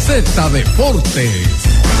 Z Deportes.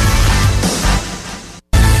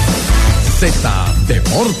 Z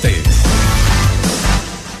Deportes.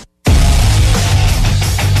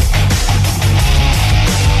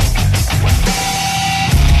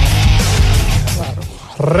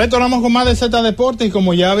 Retornamos con más de Z Deportes, y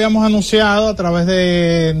como ya habíamos anunciado a través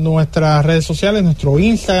de nuestras redes sociales, nuestro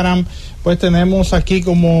Instagram, pues tenemos aquí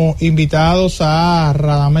como invitados a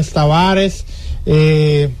Radamés Tavares,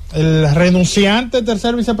 el renunciante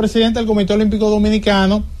tercer vicepresidente del Comité Olímpico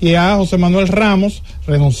Dominicano, y a José Manuel Ramos,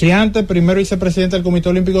 renunciante primer vicepresidente del Comité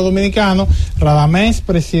Olímpico Dominicano. Radamés,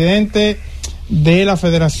 presidente de la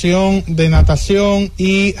Federación de Natación,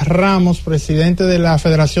 y Ramos, presidente de la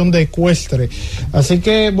Federación de Ecuestre. Así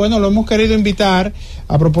que, bueno, lo hemos querido invitar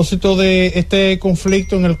a propósito de este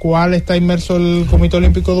conflicto en el cual está inmerso el Comité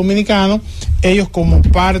Olímpico Dominicano. Ellos, como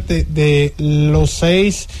parte de los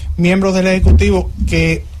 6 miembros del Ejecutivo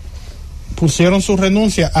que pusieron su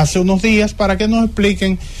renuncia hace unos días, para que nos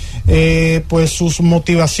expliquen pues sus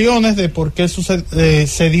motivaciones de por qué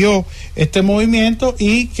se dio este movimiento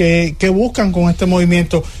y qué buscan con este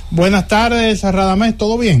movimiento. Buenas tardes, Radamés,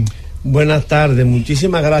 ¿todo bien? Buenas tardes,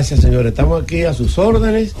 muchísimas gracias, señores. Estamos aquí a sus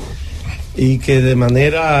órdenes, y que de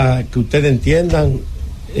manera que ustedes entiendan,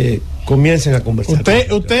 comiencen a conversar.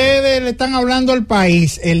 Ustedes le están hablando al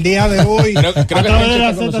país el día de hoy creo a través de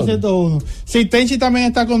la Z101. Sí, Tenchi también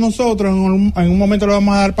está con nosotros. En un momento le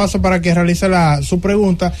vamos a dar paso para que realice su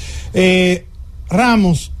pregunta.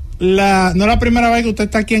 Ramos, no es la primera vez que usted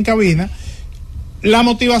está aquí en cabina. La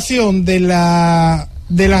motivación de la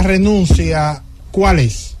renuncia, ¿cuál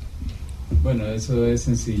es? Bueno, eso es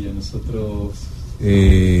sencillo. Nosotros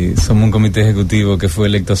somos un comité ejecutivo que fue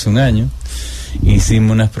electo hace un año.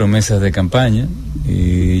 Hicimos unas promesas de campaña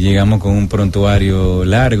y llegamos con un prontuario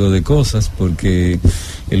largo de cosas, porque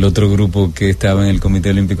el otro grupo que estaba en el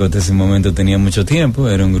Comité Olímpico hasta ese momento tenía mucho tiempo.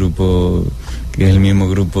 Era un grupo que es el mismo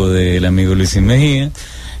grupo del amigo Luis Mejía,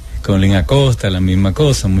 Colin Acosta, la misma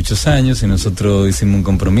cosa, muchos años, y nosotros hicimos un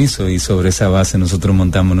compromiso, y sobre esa base nosotros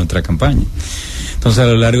montamos nuestra campaña. Entonces, a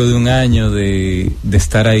lo largo de un año de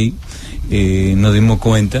estar ahí, nos dimos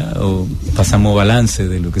cuenta, o pasamos balance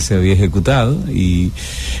de lo que se había ejecutado, y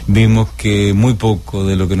vimos que muy poco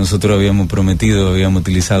de lo que nosotros habíamos prometido, habíamos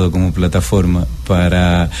utilizado como plataforma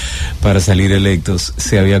para salir electos,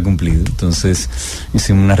 se había cumplido. Entonces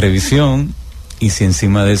hicimos una revisión, y si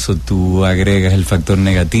encima de eso tú agregas el factor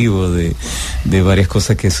negativo de varias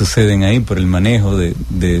cosas que suceden ahí por el manejo de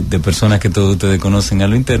personas que todos ustedes conocen a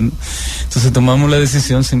lo interno, entonces tomamos la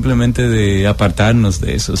decisión simplemente de apartarnos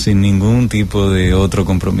de eso, sin ningún tipo de otro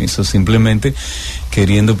compromiso, simplemente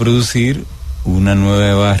queriendo producir una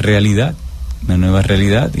nueva realidad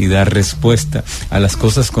y dar respuesta a las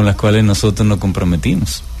cosas con las cuales nosotros nos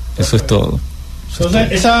comprometimos. Eso es todo.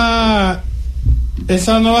 Entonces,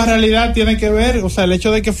 esa nueva realidad tiene que ver, o sea, el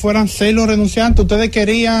hecho de que fueran 6 los renunciantes. Ustedes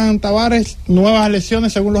querían, Tavares, nuevas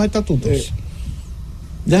elecciones según los estatutos.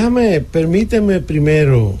 Permíteme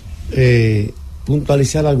primero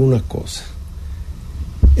puntualizar algunas cosas.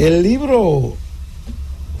 El libro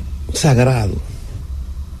sagrado,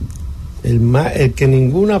 el que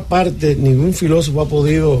ningún filósofo ha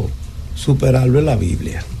podido superarlo, es la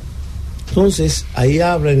Biblia. Entonces, ahí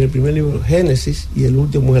habla en el primer libro Génesis, y el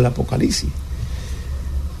último es el Apocalipsis.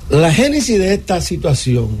 La génesis de esta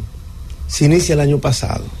situación se inicia el año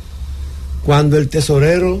pasado, cuando el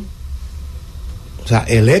tesorero, o sea,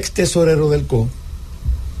 el ex tesorero del CO,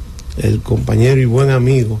 el compañero y buen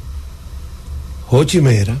amigo Jochi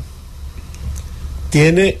Mera,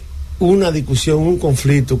 tiene una discusión, un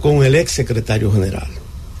conflicto con el ex secretario general.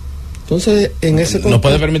 Entonces, en ese contexto, ¿nos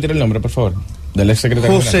puede permitir el nombre, por favor? Del ex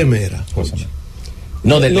secretario José general. Mera. José Mera.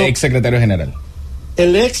 No, del ex secretario general.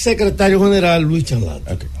 El ex secretario general Luis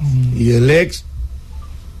Chanlata. Okay. Y el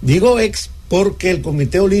digo ex porque el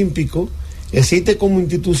Comité Olímpico existe como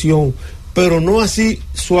institución, pero no así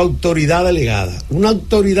su autoridad delegada. Una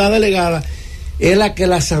autoridad delegada es la que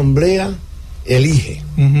la Asamblea elige.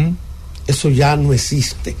 Uh-huh. Eso ya no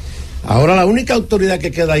existe. Ahora la única autoridad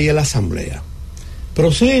que queda ahí es la Asamblea.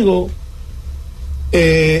 Prosigo.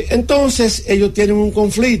 Entonces ellos tienen un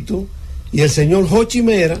conflicto y el señor Jochi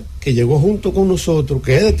Mera, que llegó junto con nosotros,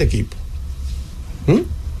 que es de este equipo,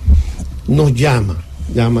 nos llama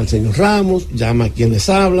al señor Ramos, llama a quien les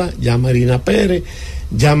habla, llama a Irina Pérez,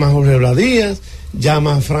 llama a Jorge Bladías,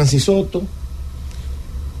 llama a Francis Soto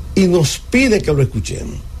y nos pide que lo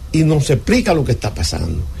escuchemos y nos explica lo que está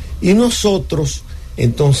pasando. Y nosotros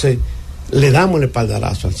entonces le damos el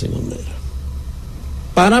espaldarazo al señor Mera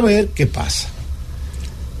para ver qué pasa.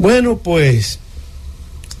 Bueno, pues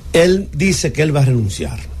él dice que él va a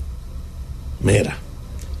renunciar, Mera,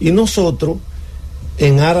 y nosotros,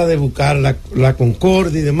 en aras de buscar la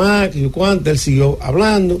concordia y demás, que yo cuánto, él siguió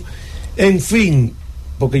hablando, en fin,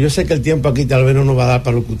 porque yo sé que el tiempo aquí tal vez no nos va a dar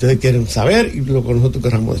para lo que ustedes quieren saber y lo que nosotros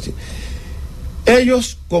queramos decir.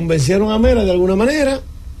 Ellos convencieron a Mera de alguna manera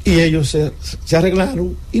y ellos se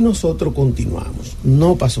arreglaron y nosotros continuamos,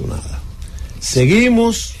 no pasó nada,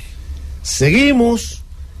 seguimos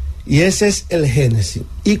y ese es el Génesis.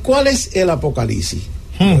 ¿Y cuál es el Apocalipsis?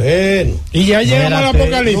 Bueno, y ya llegamos al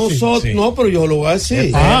Apocalipsis. No, pero yo lo voy a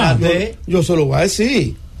decir. Yo se lo voy a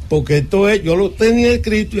decir. Porque esto es, yo lo tenía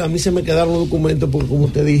escrito y a mí se me quedaron los documentos porque, como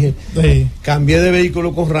te dije, cambié de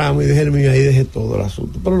vehículo con Ramos y dejé el mío ahí, dejé todo el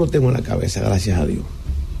asunto. Pero lo tengo en la cabeza, gracias a Dios.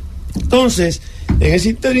 Entonces, en ese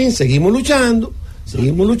interín seguimos luchando.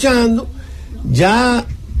 Ya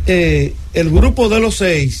el grupo de los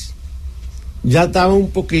 6 ya estaba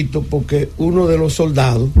un poquito, porque uno de los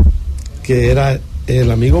soldados, que era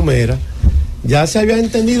el amigo Mera, ya se había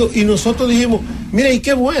entendido y nosotros dijimos, mire, y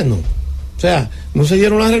qué bueno, o sea, no se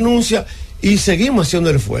dieron la renuncia y seguimos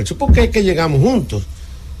haciendo el esfuerzo porque es que llegamos juntos,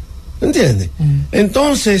 ¿entiendes?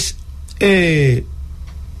 Entonces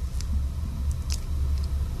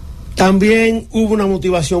también hubo una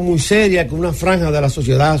motivación muy seria que una franja de la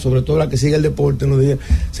sociedad, sobre todo la que sigue el deporte, nos dijo,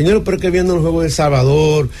 señores, pero es que viendo los Juegos de El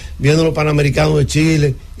Salvador, viendo los Panamericanos de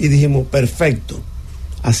Chile, y dijimos, perfecto,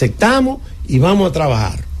 aceptamos y vamos a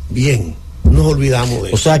trabajar. Bien, nos olvidamos de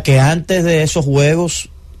eso. O sea que antes de esos Juegos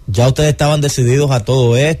ya ustedes estaban decididos a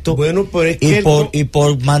todo esto. Bueno, pero es que y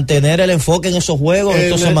por mantener el enfoque en esos Juegos,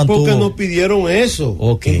 esto se mantuvo. Porque nos pidieron eso,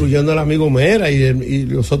 incluyendo al amigo Mera y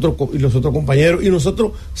los otros compañeros, y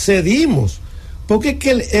nosotros cedimos. Porque es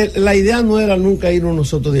que la idea no era nunca irnos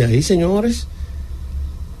nosotros de ahí, señores.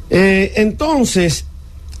 Entonces,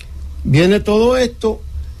 viene todo esto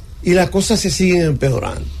y las cosas se siguen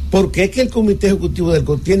empeorando. Porque es que el Comité Ejecutivo del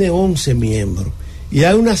COI tiene 11 miembros. Y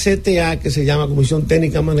hay una CTA que se llama Comisión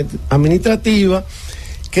Técnica Administrativa,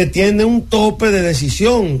 que tiene un tope de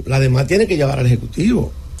decisión. La demás tiene que llevar al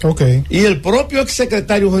Ejecutivo. Okay. Y el propio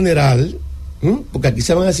exsecretario general, porque aquí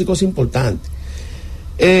se van a decir cosas importantes,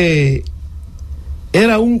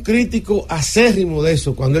 era un crítico acérrimo de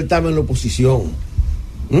eso cuando él estaba en la oposición.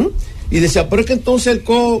 Y decía, pero es que entonces el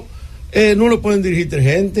CO no lo pueden dirigir 3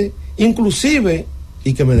 gente. Inclusive,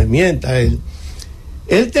 y que me desmienta él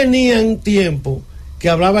tenía un tiempo que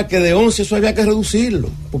hablaba que de 11 eso había que reducirlo,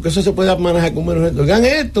 porque eso se puede manejar con menos gente. Oigan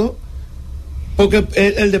esto, porque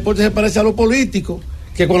el deporte se parece a lo político,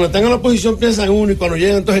 que cuando están en la oposición piensan uno y cuando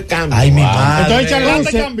llegan entonces cambian. Ay, mi madre. Entonces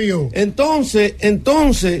Charlante cambió.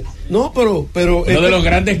 Entonces, no, pero uno de los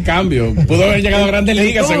grandes cambios. Pudo haber llegado a grandes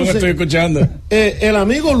ligas, según estoy escuchando. El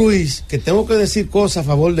amigo Luis, que tengo que decir cosas a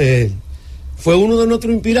favor de él, fue uno de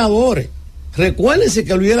nuestros inspiradores. Recuérdense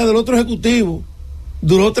que Luis era del otro ejecutivo.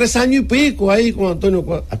 Duró 3 años y pico ahí con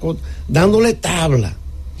Antonio Acosta, dándole tabla.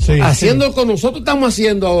 Sí, haciendo lo que nosotros estamos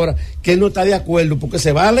haciendo ahora, que él no está de acuerdo, porque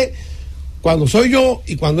se vale cuando soy yo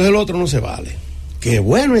y cuando es el otro no se vale. Qué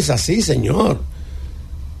bueno es así, señor.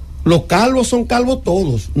 Los calvos son calvos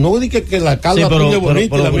todos. No dije que la calva tuya es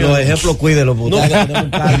bonita. Pero los ejemplos cuídelo.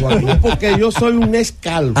 No, porque yo soy un ex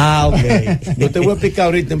calvo. Ok. Yo te voy a explicar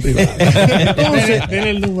ahorita en privado.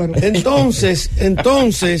 Entonces,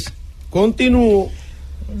 continúo.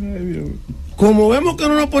 Como vemos que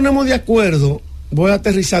no nos ponemos de acuerdo, voy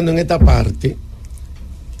aterrizando en esta parte,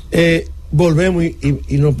 volvemos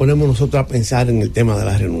y nos ponemos nosotros a pensar en el tema de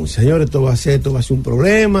la renuncia. Señores, esto va a ser un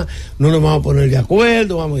problema, no nos vamos a poner de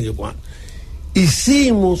acuerdo, vamos a ir cuándo.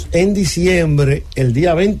 Hicimos en diciembre, el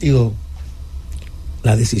día 22,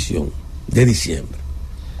 la decisión de diciembre.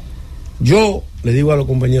 Yo le digo a los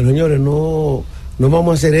compañeros, señores, no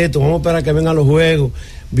vamos a hacer esto, vamos a esperar a que vengan los Juegos,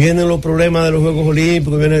 vienen los problemas de los Juegos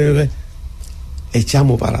Olímpicos,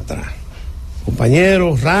 echamos para atrás.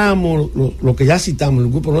 Compañeros, Ramos, lo que ya citamos,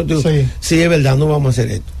 el grupo nuestro, sí, es verdad, no vamos a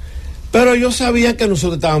hacer esto. Pero yo sabía que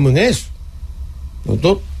nosotros estábamos en eso.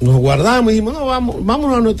 Nosotros nos guardamos y dijimos, no,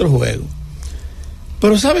 vámonos a nuestro juego.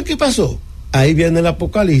 Pero ¿sabe qué pasó? Ahí viene el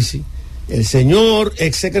apocalipsis. El señor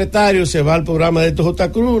exsecretario se va al programa de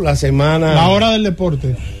J. Cruz la semana... La hora del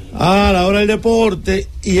deporte. La hora del deporte,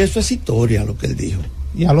 y eso es historia lo que él dijo.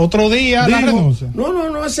 Y al otro día la renuncia.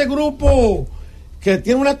 No, ese grupo que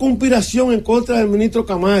tiene una conspiración en contra del ministro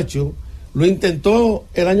Camacho, lo intentó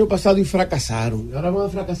el año pasado y fracasaron. Y ahora van a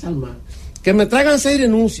fracasar más. Que me traigan 6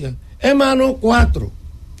 renuncias. Hermano, 4.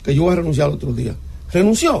 Que yo voy a renunciar el otro día.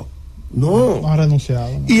 ¿Renunció? No ha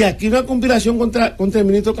renunciado. No. Y aquí una conspiración contra el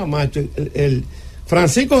ministro Camacho. El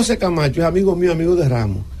Francisco José Camacho es amigo mío, amigo de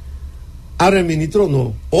Ramos. Ahora el ministro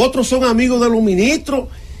no. Otros son amigos de los ministros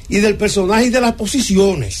y del personaje y de las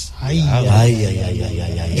posiciones.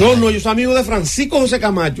 Yo soy amigo de Francisco José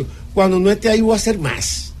Camacho. Cuando no esté ahí voy a hacer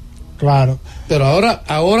más. Claro. Pero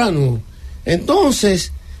ahora no.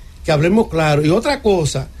 Entonces, que hablemos claro. Y otra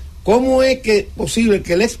cosa, ¿cómo es que posible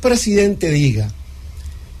que el expresidente diga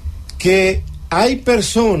que hay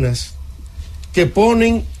personas que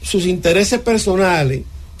ponen sus intereses personales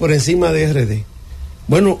por encima de RD?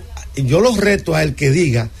 Bueno, yo los reto a él que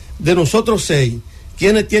diga de nosotros 6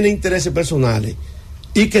 quienes tienen intereses personales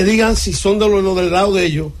y que digan si son de los del lado de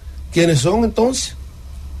ellos, quiénes son entonces.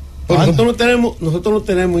 Porque nosotros no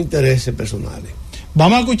tenemos intereses personales.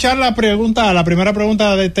 Vamos a escuchar la primera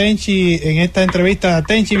pregunta de Tenchi en esta entrevista.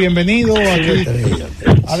 Tenchi, bienvenido. Aquí.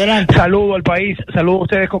 Adelante. Saludo al país, saludo a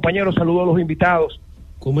ustedes, compañeros, saludo a los invitados.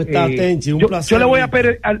 ¿Cómo está, Tenchi? Un placer. Yo le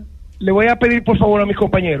voy a pedir por favor a mis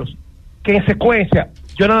compañeros que en secuencia,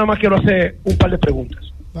 yo nada más quiero hacer un par de preguntas.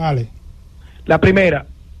 Vale. La primera,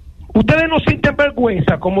 ¿ustedes no sienten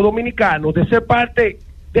vergüenza como dominicanos de ser parte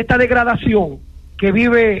de esta degradación que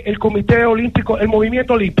vive el Comité Olímpico, el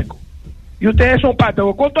movimiento olímpico? Y ustedes son parte.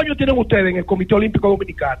 ¿Cuántos años tienen ustedes en el Comité Olímpico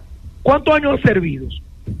Dominicano? ¿Cuántos años han servido?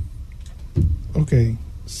 Ok.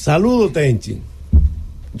 Saludos, Tenchi.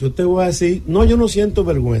 Yo te voy a decir, yo no siento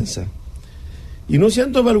vergüenza. Y no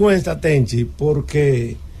siento vergüenza, Tenchi,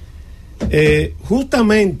 porque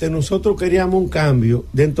justamente nosotros queríamos un cambio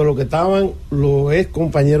dentro de lo que estaban los ex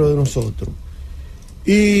compañeros de nosotros.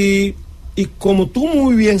 Y como tú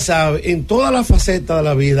muy bien sabes, en todas las facetas de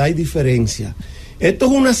la vida hay diferencias. Esto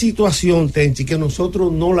es una situación, Tenchi, que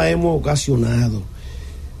nosotros no la hemos ocasionado.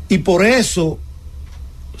 Y por eso,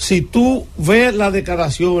 si tú ves las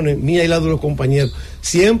declaraciones mías y las de los compañeros,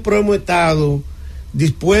 siempre hemos estado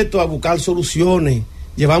dispuestos a buscar soluciones.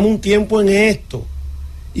 Llevamos un tiempo en esto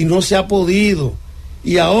y no se ha podido.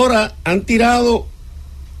 Y ahora han tirado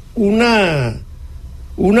una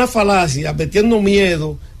falacia, metiendo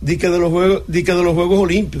miedo de que de los Juegos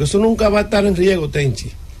Olímpicos. Eso nunca va a estar en riesgo,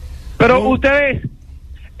 Tenchi. Pero ustedes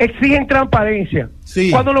exigen transparencia. Sí.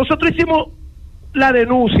 Cuando nosotros hicimos la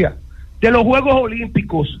denuncia de los Juegos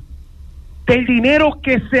Olímpicos, del dinero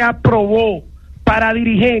que se aprobó para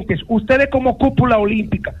dirigentes, ustedes como cúpula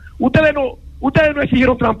olímpica, ustedes no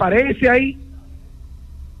exigieron transparencia ahí.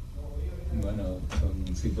 Bueno,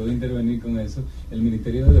 si puedo intervenir con eso, el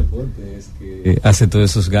Ministerio de Deportes es que hace todos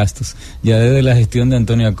esos gastos. Ya desde la gestión de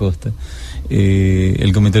Antonio Acosta,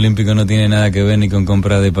 el Comité Olímpico no tiene nada que ver ni con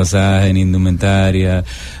compra de pasaje, ni indumentaria,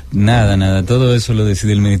 nada. Todo eso lo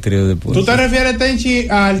decide el Ministerio de Deportes. ¿Tú te refieres, Tenchi,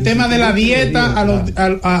 al tema de la dieta?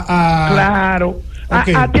 Claro.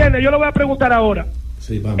 Okay. Atiende, yo le voy a preguntar ahora.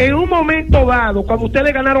 Sí, vamos. En un momento dado, cuando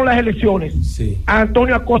ustedes ganaron las elecciones, sí, a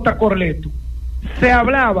Antonio Acosta Corleto, se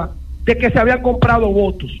hablaba de que se habían comprado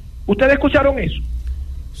votos. ¿Ustedes escucharon eso?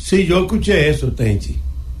 Sí, yo escuché eso, Tenchi.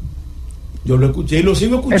 Yo lo escuché y lo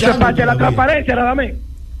sigo escuchando. Eso es parte de la transparencia, nada más.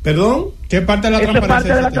 ¿Perdón? ¿Qué parte de la transparencia? Eso es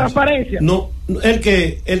parte de la transparencia. No, el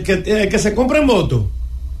que se compra en votos.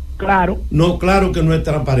 Claro. No, claro que no es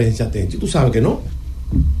transparencia, Tenchi. Tú sabes que no.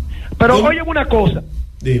 Pero oyen una cosa.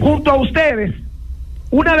 Dime. Junto a ustedes,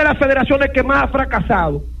 una de las federaciones que más ha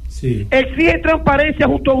fracasado, sí, exige transparencia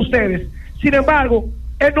junto a ustedes. Sin embargo,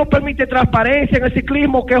 él no permite transparencia en el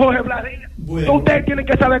ciclismo, que es Jorge Bladilla. Bueno. Ustedes tienen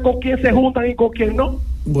que saber con quién se juntan y con quién no.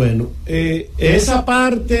 Bueno, esa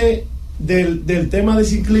parte del tema de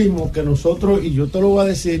ciclismo que nosotros, y yo te lo voy a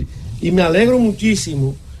decir, y me alegro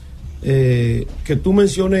muchísimo que tú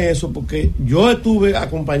menciones eso, porque yo estuve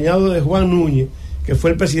acompañado de Juan Núñez, que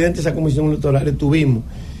fue el presidente de esa comisión electoral, estuvimos,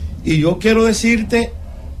 y yo quiero decirte,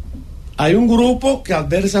 hay un grupo que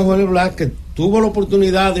adversa a Jorge Blas, que tuvo la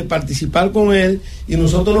oportunidad de participar con él, y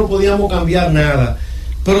nosotros no podíamos cambiar nada.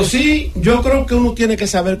 Pero sí, yo creo que uno tiene que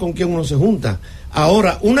saber con quién uno se junta.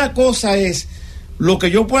 Ahora, una cosa es lo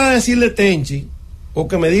que yo pueda decir de Tenchi, o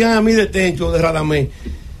que me digan a mí de Tenchi o de Radamés,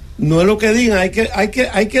 no es lo que digan,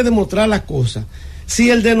 hay que demostrar las cosas. Si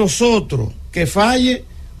el de nosotros que falle,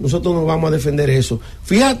 nosotros nos vamos a defender eso.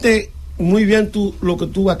 Fíjate muy bien lo que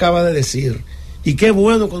tú acabas de decir, y qué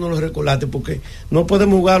bueno cuando lo recordaste, porque no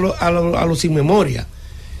podemos jugar a los sin memoria.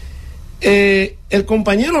 El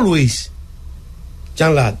compañero Luis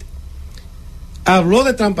Chanlate habló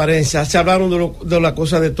de transparencia, se hablaron de la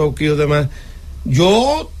cosa de Tokio y demás.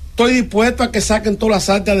 Yo estoy dispuesto a que saquen todas las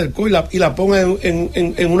actas del COI y la pongan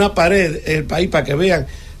en una pared el país para que vean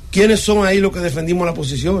quiénes son ahí los que defendimos las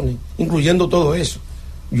posiciones, incluyendo todo eso.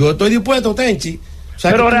 Yo estoy dispuesto, Tenchi. O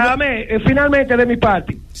sea, pero Radamés, finalmente de mi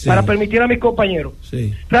parte, sí, para permitir a mis compañeros.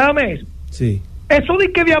 Sí. Radamés, sí, eso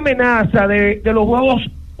de que de amenaza de los Juegos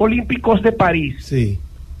Olímpicos de París, sí,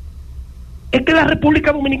 es que la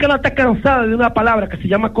República Dominicana está cansada de una palabra que se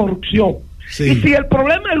llama corrupción. Sí. Y si el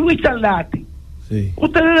problema es Luis Chanlate, sí,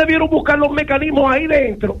 ustedes debieron buscar los mecanismos ahí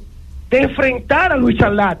dentro de enfrentar a Luis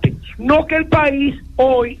Chanlate, no que el país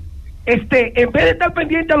hoy esté, en vez de estar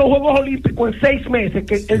pendiente a los Juegos Olímpicos en 6 meses,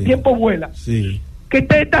 que sí, el tiempo vuela, sí, que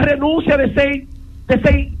esté esta renuncia de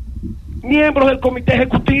seis miembros del comité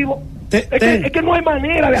ejecutivo. Es que no hay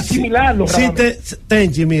manera de asimilarlo. Sí,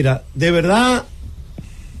 Tenchi, mira, de verdad,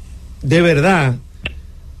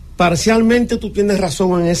 parcialmente tú tienes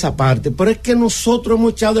razón en esa parte, pero es que nosotros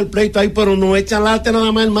hemos echado el pleito ahí, pero no echan Chanlate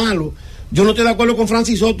nada más el malo. Yo no estoy de acuerdo con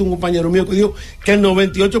Francis Soto, un compañero mío, que dijo que el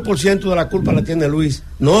 98% de la culpa la tiene Luis.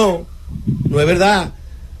 No es verdad.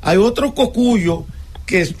 Hay otros cocuyos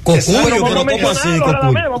que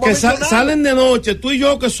salen de noche, tú y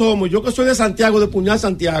yo que somos, yo que soy de Santiago, de Puñal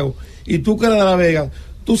Santiago, y tú que eres de La Vega.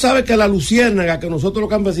 Tú sabes que la luciérnaga, que nosotros los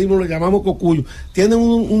campesinos le llamamos cocuyo, tienen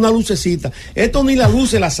una lucecita. Esto ni la luz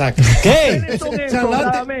se la saca. ¿Qué? ¿Quiénes son esos,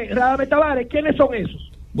 Radamés Tavares? ¿Quiénes son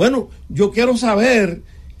esos? Bueno, yo quiero saber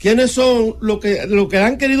quiénes son lo que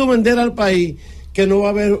han querido vender al país, que no va a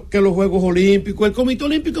haber que los Juegos Olímpicos. El Comité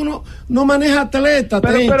Olímpico no maneja atletas,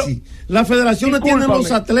 pero la federación no tiene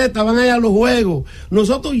los atletas, van a ir a los Juegos.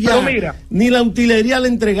 Nosotros ya ni la utilería le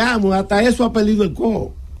entregamos, hasta eso ha perdido el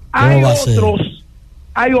cojo. Hay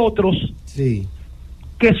otros sí,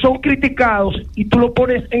 que son criticados y tú lo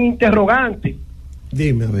pones en interrogante.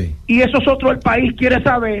 Dime, a ver. Y esos otros, el país quiere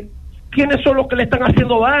saber quiénes son los que le están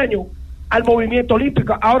haciendo daño al movimiento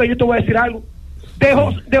olímpico. Ahora yo te voy a decir algo.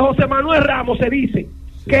 De José Manuel Ramos se dice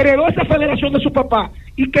que heredó esa federación de su papá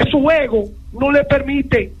y que su ego no le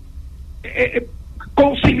permite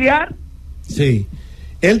conciliar. Sí.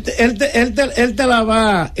 Él te la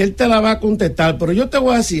va a contestar, pero yo te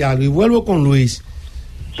voy a decir algo y vuelvo con Luis.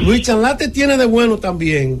 Luis Chanlate tiene de bueno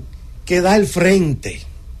también que da el frente,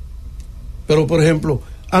 pero por ejemplo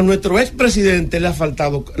a nuestro expresidente le ha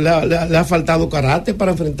faltado carácter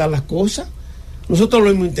para enfrentar las cosas. Nosotros lo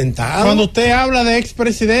hemos intentado. Cuando usted habla de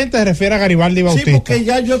expresidente se refiere a Garibaldi Bautista. Sí, porque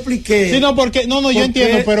ya yo expliqué. Sí, no, yo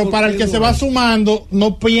entiendo, pero para el que se va sumando,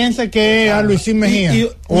 no piense que es a Luisín Mejía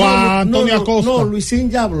o a Antonio Acosta. No, Luisín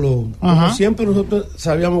ya habló. Como siempre nosotros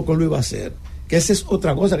sabíamos que lo iba a hacer. Que esa es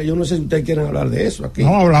otra cosa, que yo no sé si ustedes quieren hablar de eso aquí.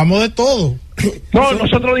 No, hablamos de todo. No,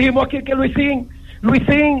 nosotros dijimos aquí que Luisín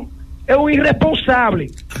es un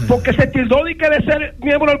irresponsable, porque se tildó de ser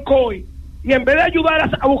miembro del COI, y en vez de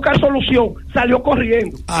ayudar a buscar solución, salió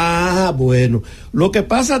corriendo. Ah, bueno. Lo que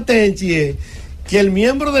pasa, Tenchi, es que el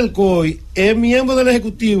miembro del COI es miembro del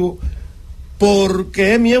Ejecutivo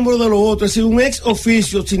porque es miembro de los otros. Es decir, un ex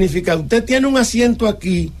oficio significa, usted tiene un asiento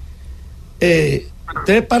aquí,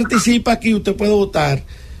 usted participa aquí, usted puede votar,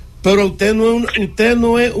 pero usted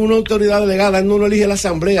no es una autoridad delegada, él no lo elige la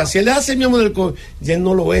asamblea. Si él es hace miembro del COI, ya él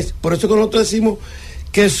no lo es. Por eso que nosotros decimos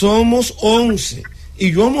que somos 11.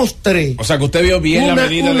 Y yo mostré. O sea, que usted vio bien la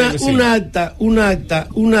medida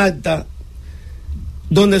un acta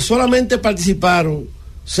donde solamente participaron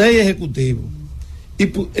 6 ejecutivos.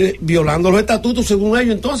 Y violando los estatutos según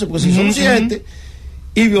ellos entonces, porque si son 7,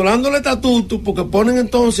 y violando el estatuto, porque ponen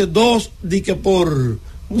entonces 2 de que por,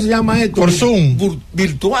 ¿cómo se llama esto? Por Zoom.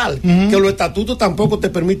 Virtual, que los estatutos tampoco te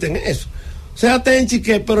permiten eso. O sea, Tenchi,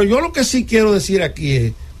 pero yo lo que sí quiero decir aquí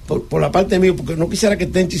es, por la parte mía, porque no quisiera que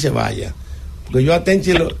Tenchi se vaya, porque yo a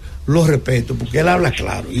Tenchi lo respeto, porque él habla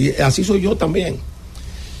claro, y así soy yo también.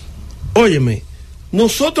 Óyeme,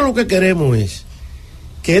 nosotros lo que queremos es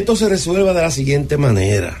que esto se resuelva de la siguiente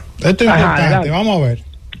manera. Esto es importante, vamos a ver.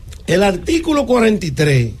 El artículo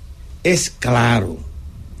 43 es claro,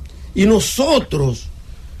 y nosotros,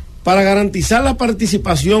 para garantizar la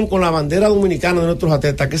participación con la bandera dominicana de nuestros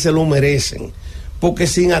atletas, que se lo merecen, porque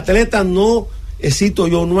sin atletas no existo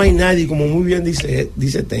yo, no hay nadie, como muy bien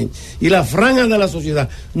dice Ten. Y la franja de la sociedad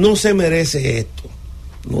no se merece esto.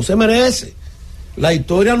 No se merece. La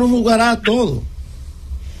historia nos jugará a todo.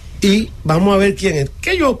 Y vamos a ver quién es.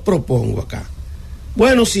 ¿Qué yo propongo acá?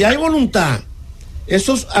 Bueno, si hay voluntad,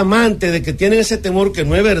 esos amantes de que tienen ese temor, que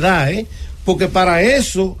no es verdad, porque para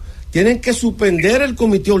eso tienen que suspender el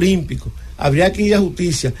Comité Olímpico. Habría que ir a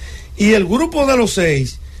justicia. Y el grupo de los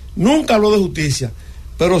 6 nunca habló de justicia,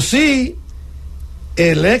 pero sí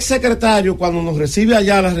el ex secretario, cuando nos recibe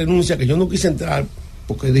allá la renuncia, que yo no quise entrar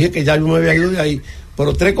porque dije que ya yo me había ido de ahí,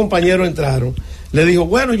 pero 3 compañeros entraron, le dijo,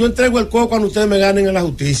 bueno, yo entrego el coco cuando ustedes me ganen en la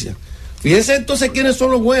justicia. Fíjense entonces quiénes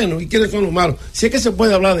son los buenos y quiénes son los malos, si es que se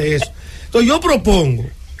puede hablar de eso. Entonces yo propongo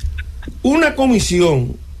una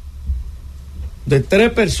comisión de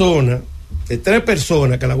 3 personas,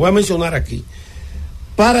 que la voy a mencionar aquí,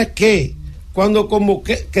 para que cuando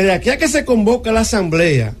convoque, que de aquí a que se convoque la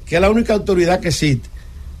asamblea, que es la única autoridad que existe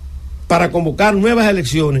para convocar nuevas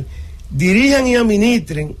elecciones, dirijan y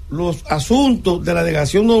administren los asuntos de la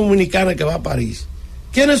delegación dominicana que va a París.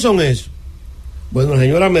 ¿Quiénes son esos? Bueno, la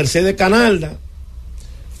señora Mercedes Canalda,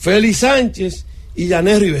 Félix Sánchez y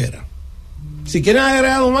Yané Rivera. Si quieren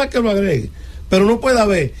agregar más, que lo agreguen, pero no puede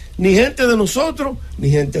haber ni gente de nosotros ni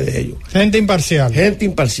gente de ellos. Gente imparcial. Gente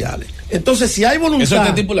imparcial. Entonces, si hay voluntad. ¿Eso está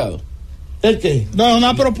estipulado? ¿El qué? No,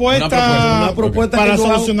 una propuesta para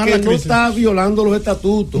solucionar la crisis. No está violando los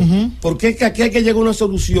estatutos. Porque es que aquí hay que llegar a una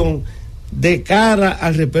solución de cara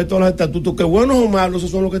al respeto a los estatutos, que buenos o malos,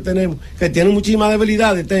 esos son los que tenemos, que tienen muchísimas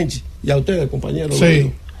debilidades, Tenchi, y a ustedes, compañeros.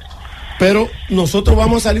 Sí. Pero nosotros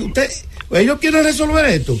vamos a salir. Ellos quieren resolver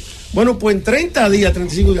esto. Bueno, pues en 30 días,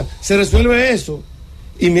 35 días, se resuelve eso.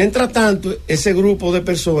 Y mientras tanto, ese grupo de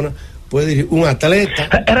personas puede dirigir un atleta.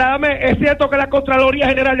 ¿Es cierto que la Contraloría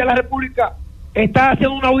General de la República está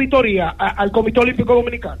haciendo una auditoría al Comité Olímpico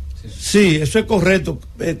Dominicano? Sí, eso es correcto.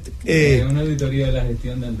 Una auditoría de la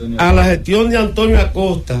gestión de Antonio Acosta. A la gestión de Antonio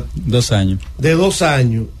Acosta. 2 años. De 2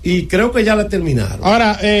 años. Y creo que ya la terminaron.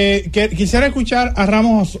 Ahora, quisiera escuchar a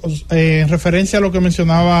Ramos en referencia a lo que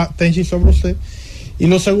mencionaba Tenchi sobre usted. Y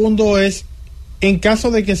lo segundo es, en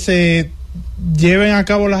caso de que se lleven a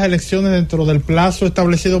cabo las elecciones dentro del plazo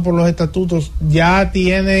establecido por los estatutos, ¿ya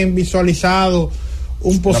tienen visualizado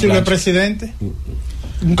un posible presidente?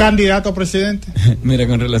 ¿Un candidato a presidente? Mira,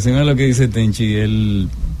 con relación a lo que dice Tenchi,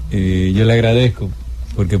 yo le agradezco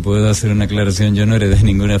porque puedo hacer una aclaración. Yo no heredé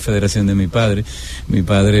ninguna federación de mi padre. Mi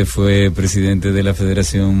padre fue presidente de la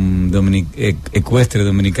Federación Ecuestre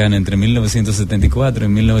Dominicana entre 1974 y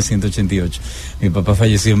 1988. Mi papá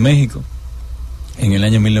falleció en México en el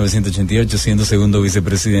año 1988, siendo segundo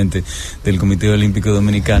vicepresidente del Comité Olímpico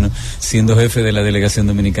Dominicano, siendo jefe de la delegación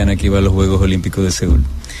dominicana que iba a los Juegos Olímpicos de Seúl.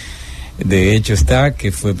 De hecho está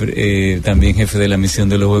que fue también jefe de la misión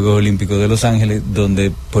de los Juegos Olímpicos de Los Ángeles,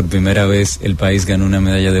 donde por primera vez el país ganó una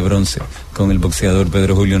medalla de bronce con el boxeador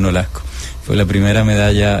Pedro Julio Nolasco. Fue la primera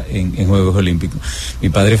medalla en Juegos Olímpicos. Mi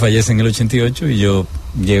padre fallece en el 88 y yo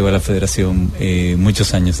llego a la federación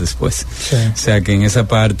muchos años después. Sí. O sea que en esa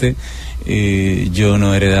parte yo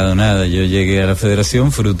no he heredado nada. Yo llegué a la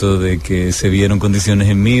federación fruto de que se vieron condiciones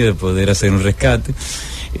en mí de poder hacer un rescate.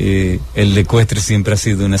 El ecuestre siempre ha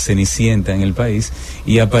sido una cenicienta en el país,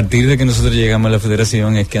 y a partir de que nosotros llegamos a la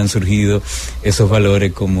federación es que han surgido esos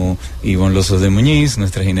valores como Ivonne Lozos de Muñiz,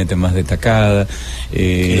 nuestra jinete más destacada,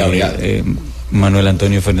 Manuel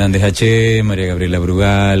Antonio Fernández H., María Gabriela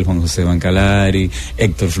Brugal, Juan José Bancalari,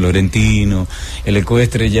 Héctor Florentino. El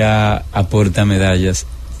ecuestre ya aporta medallas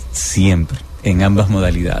siempre en ambas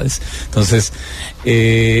modalidades. Entonces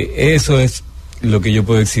eso es lo que yo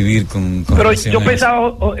puedo exhibir con pero yo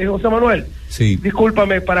pensaba, José Manuel, sí,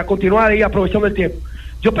 discúlpame, para continuar ahí aprovechando el tiempo,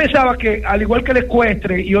 yo pensaba que al igual que el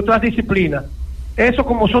ecuestre y otras disciplinas, eso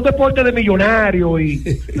como son deportes de millonarios y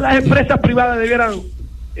las empresas privadas debieran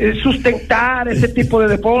sustentar ese tipo de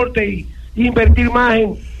deporte y invertir más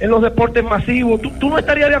en los deportes masivos. ¿Tú no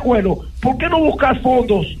estarías de acuerdo? ¿Por qué no buscar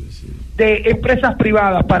fondos de empresas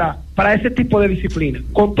privadas para ese tipo de disciplina?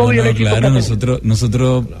 Con todo y el equipo. Claro,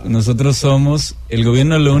 nosotros somos, el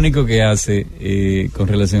gobierno lo único que hace con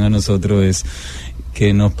relación a nosotros es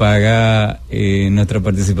que nos paga nuestra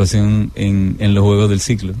participación en los Juegos del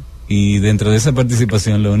Ciclo, y dentro de esa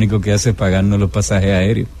participación lo único que hace es pagarnos los pasajes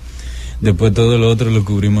aéreos. Después todo lo otro lo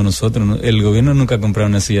cubrimos nosotros. El gobierno nunca ha comprado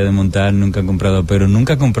una silla de montar, nunca ha comprado, pero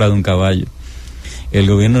nunca ha comprado un caballo. El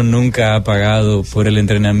gobierno nunca ha pagado por el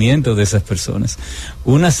entrenamiento de esas personas.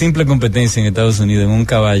 Una simple competencia en Estados Unidos en un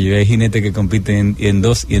caballo, y hay jinetes que compiten en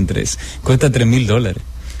 2 y en 3, cuesta $3,000.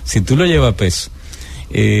 Si tú lo llevas a peso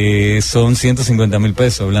son 150,000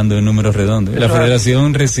 pesos, hablando de números redondos. La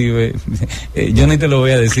federación recibe, yo ni te lo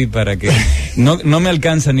voy a decir para que, no me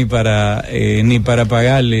alcanza ni para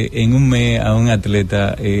pagarle en un mes a un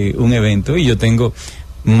atleta un evento, y yo tengo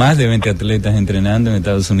más de 20 atletas entrenando en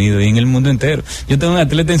Estados Unidos y en el mundo entero. Yo tengo un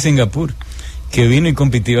atleta en Singapur que vino y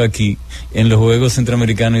compitió aquí en los Juegos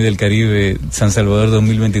Centroamericanos y del Caribe San Salvador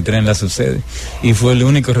 2023 en la subsede, y fue el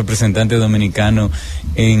único representante dominicano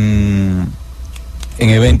en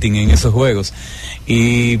eventing en esos Juegos.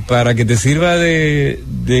 Y para que te sirva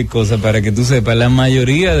de cosa, para que tú sepas, la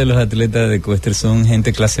mayoría de los atletas de ecuestre son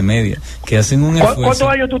gente clase media, que hacen un esfuerzo. ¿Cuántos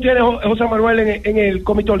años tú tienes, José Manuel, en el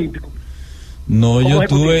Comité Olímpico? No, yo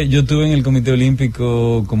estuve en el Comité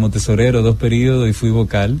Olímpico como tesorero 2 periodos y fui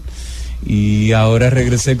vocal. Y ahora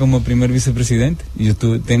regresé como primer vicepresidente. Yo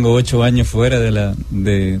tengo 8 años fuera de la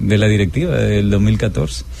directiva del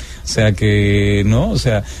 2014. O sea que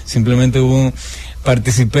simplemente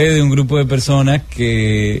participé de un grupo de personas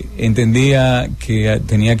que entendía que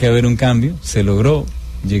tenía que haber un cambio, se logró,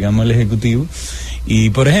 llegamos al Ejecutivo,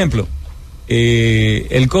 y por ejemplo,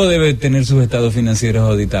 el CO debe tener sus estados financieros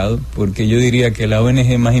auditados, porque yo diría que la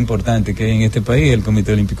ONG más importante que hay en este país es el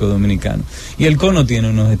Comité Olímpico Dominicano, y el CO no tiene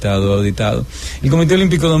unos estados auditados. El Comité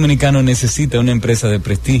Olímpico Dominicano necesita una empresa de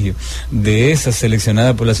prestigio, de esa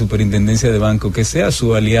seleccionada por la Superintendencia de Banco, que sea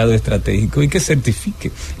su aliado estratégico y que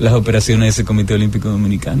certifique las operaciones de ese Comité Olímpico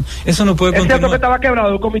Dominicano. Eso no puede continuar. ¿Es cierto que estaba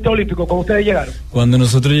quebrado el Comité Olímpico cuando ustedes llegaron? Cuando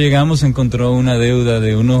nosotros llegamos se encontró una deuda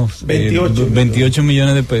de unos 28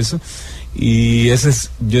 millones de pesos. Y ese es,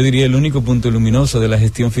 yo diría, el único punto luminoso de la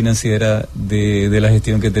gestión financiera de la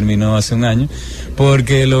gestión que terminó hace un año,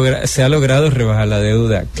 porque se ha logrado rebajar la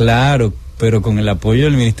deuda, claro, pero con el apoyo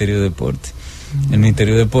del Ministerio de Deporte. El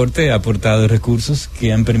Ministerio de Deporte ha aportado recursos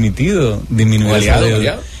que han permitido disminuir esa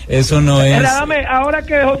deuda. Eso no es... Ahora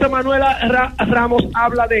que José Manuel Ramos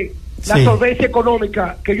habla de la solvencia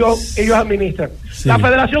económica que ellos administran. Sí. La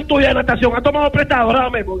Federación Tuya de Natación ha tomado prestado,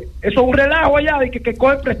 realmente, porque eso es un relajo allá de que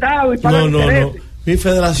cogen prestado y pagan intereses. No. Mi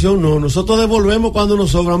federación no, nosotros devolvemos cuando nos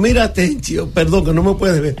sobra. Mira, Tenchi, perdón que no me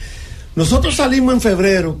puedes ver. Nosotros salimos en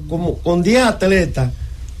febrero como con 10 atletas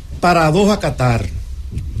para Doha, Qatar.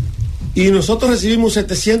 Y nosotros recibimos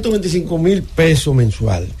 725,000 pesos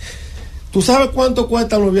mensuales. ¿Tú sabes cuánto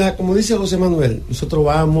cuestan los viajes? Como dice José Manuel, nosotros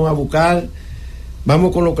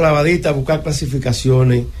vamos con los clavadistas a buscar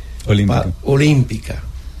clasificaciones olímpicas.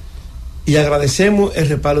 Y agradecemos el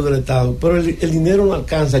respaldo del Estado, pero el dinero no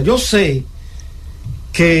alcanza. Yo sé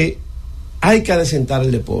que hay que adecentar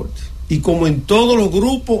el deporte. Y como en todos los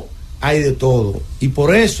grupos, hay de todo. Y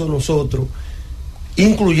por eso nosotros,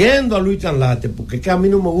 incluyendo a Luis Chanlate, porque es que a mí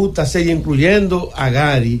no me gusta seguir incluyendo a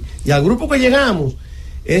Gary y al grupo que llegamos,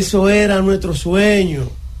 eso era nuestro sueño.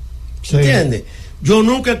 ¿Se entiende? Yo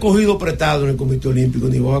nunca he cogido prestado en el Comité Olímpico,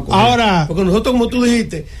 ni voy a coger. Ahora, porque nosotros, como tú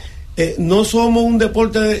dijiste, no somos un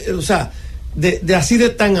deporte de así de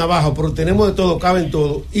tan abajo, pero tenemos de todo, cabe en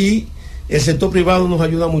todo, y el sector privado nos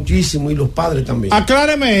ayuda muchísimo, y los padres también.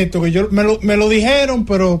 Acláreme esto, que yo me lo dijeron,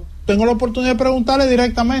 pero tengo la oportunidad de preguntarle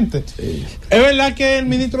directamente. Sí. ¿Es verdad que el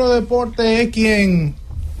ministro de Deportes es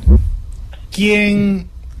quien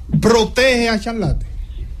protege a Chanlate?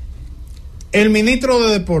 El ministro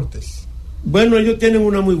de Deportes. Bueno, ellos tienen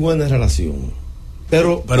una muy buena relación,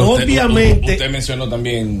 pero obviamente usted mencionó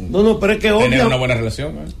también pero es que tener una buena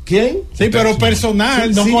relación, ¿eh? ¿Quién? Sí, pero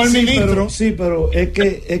personal, no con el ministro. Pero es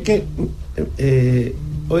que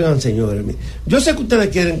oigan, señores, yo sé que ustedes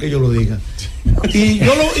quieren que yo lo diga, y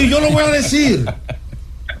yo lo voy a decir.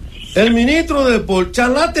 El ministro de Deportes,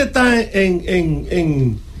 Chanlate, está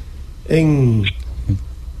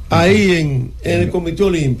ahí en el Comité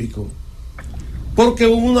Olímpico. Porque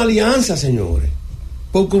hubo una alianza, señores.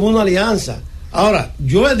 Porque hubo una alianza. Ahora,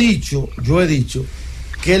 yo he dicho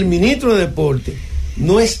que el ministro de Deporte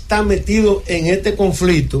no está metido en este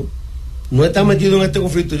conflicto.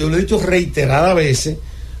 Yo lo he dicho reiteradas veces,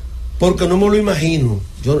 porque no me lo imagino.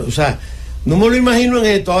 No me lo imagino en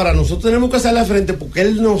esto. Ahora, nosotros tenemos que hacerle frente, porque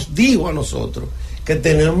él nos dijo a nosotros que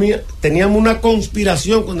teníamos una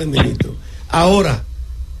conspiración con el ministro. Ahora,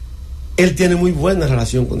 él tiene muy buena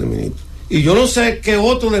relación con el ministro. Y yo no sé qué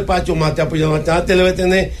otro despacho más te ha apoyado. Te debe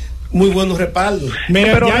tener muy buenos respaldos.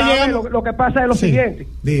 Mira, pero ya lo que pasa es lo siguiente.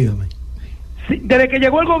 Dígame. Desde que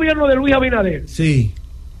llegó el gobierno de Luis Abinader,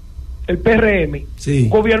 el PRM,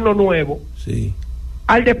 gobierno nuevo,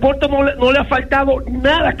 al deporte no le ha faltado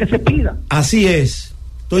nada que se pida. Así es.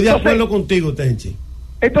 Estoy de acuerdo contigo, Tenchi.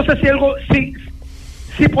 Entonces,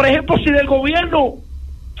 si por ejemplo, si del gobierno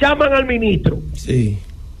llaman al ministro,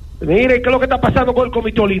 mire, ¿qué es lo que está pasando con el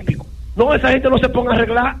Comité Olímpico? No, esa gente no se ponga a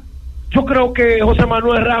arreglar. Yo creo que José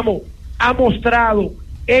Manuel Ramos ha mostrado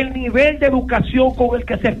el nivel de educación con el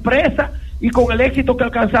que se expresa y con el éxito que ha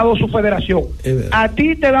alcanzado su federación. A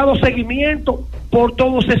ti te he dado seguimiento por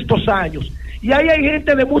todos estos años. Y ahí hay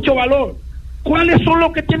gente de mucho valor. ¿Cuáles son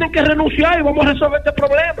los que tienen que renunciar? Y vamos a resolver este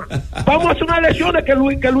problema. Vamos a hacer unas elecciones que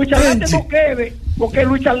Luis Charlate no quede, porque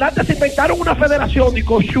Luis Charlate se inventaron una federación de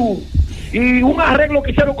Cochú y un arreglo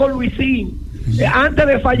que hicieron con Luisín antes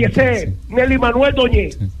de fallecer, Nelly Manuel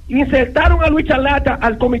Doñé. Insertaron a Luis Charlate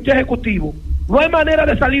al comité ejecutivo. No hay manera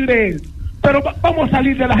de salir de él, pero vamos a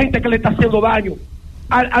salir de la gente que le está haciendo daño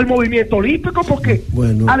al movimiento olímpico, porque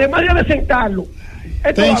además de sentarlo,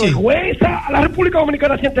 esto da vergüenza. A la República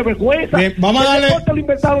Dominicana siente vergüenza. Bien, vamos a darle. El deporte lo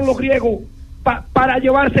inventaron los griegos para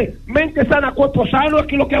llevarse mente sana, cuerpo sano.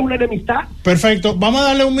 Aquí lo que es una enemistad. Perfecto. Vamos a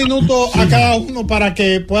darle un minuto a cada uno para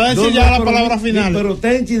que pueda decir ya la palabra final. Pero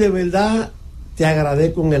Tenchi, de verdad, te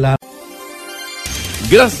agradezco en el alma.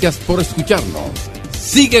 Gracias por escucharnos.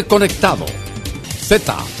 Sigue conectado.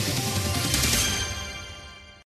 Z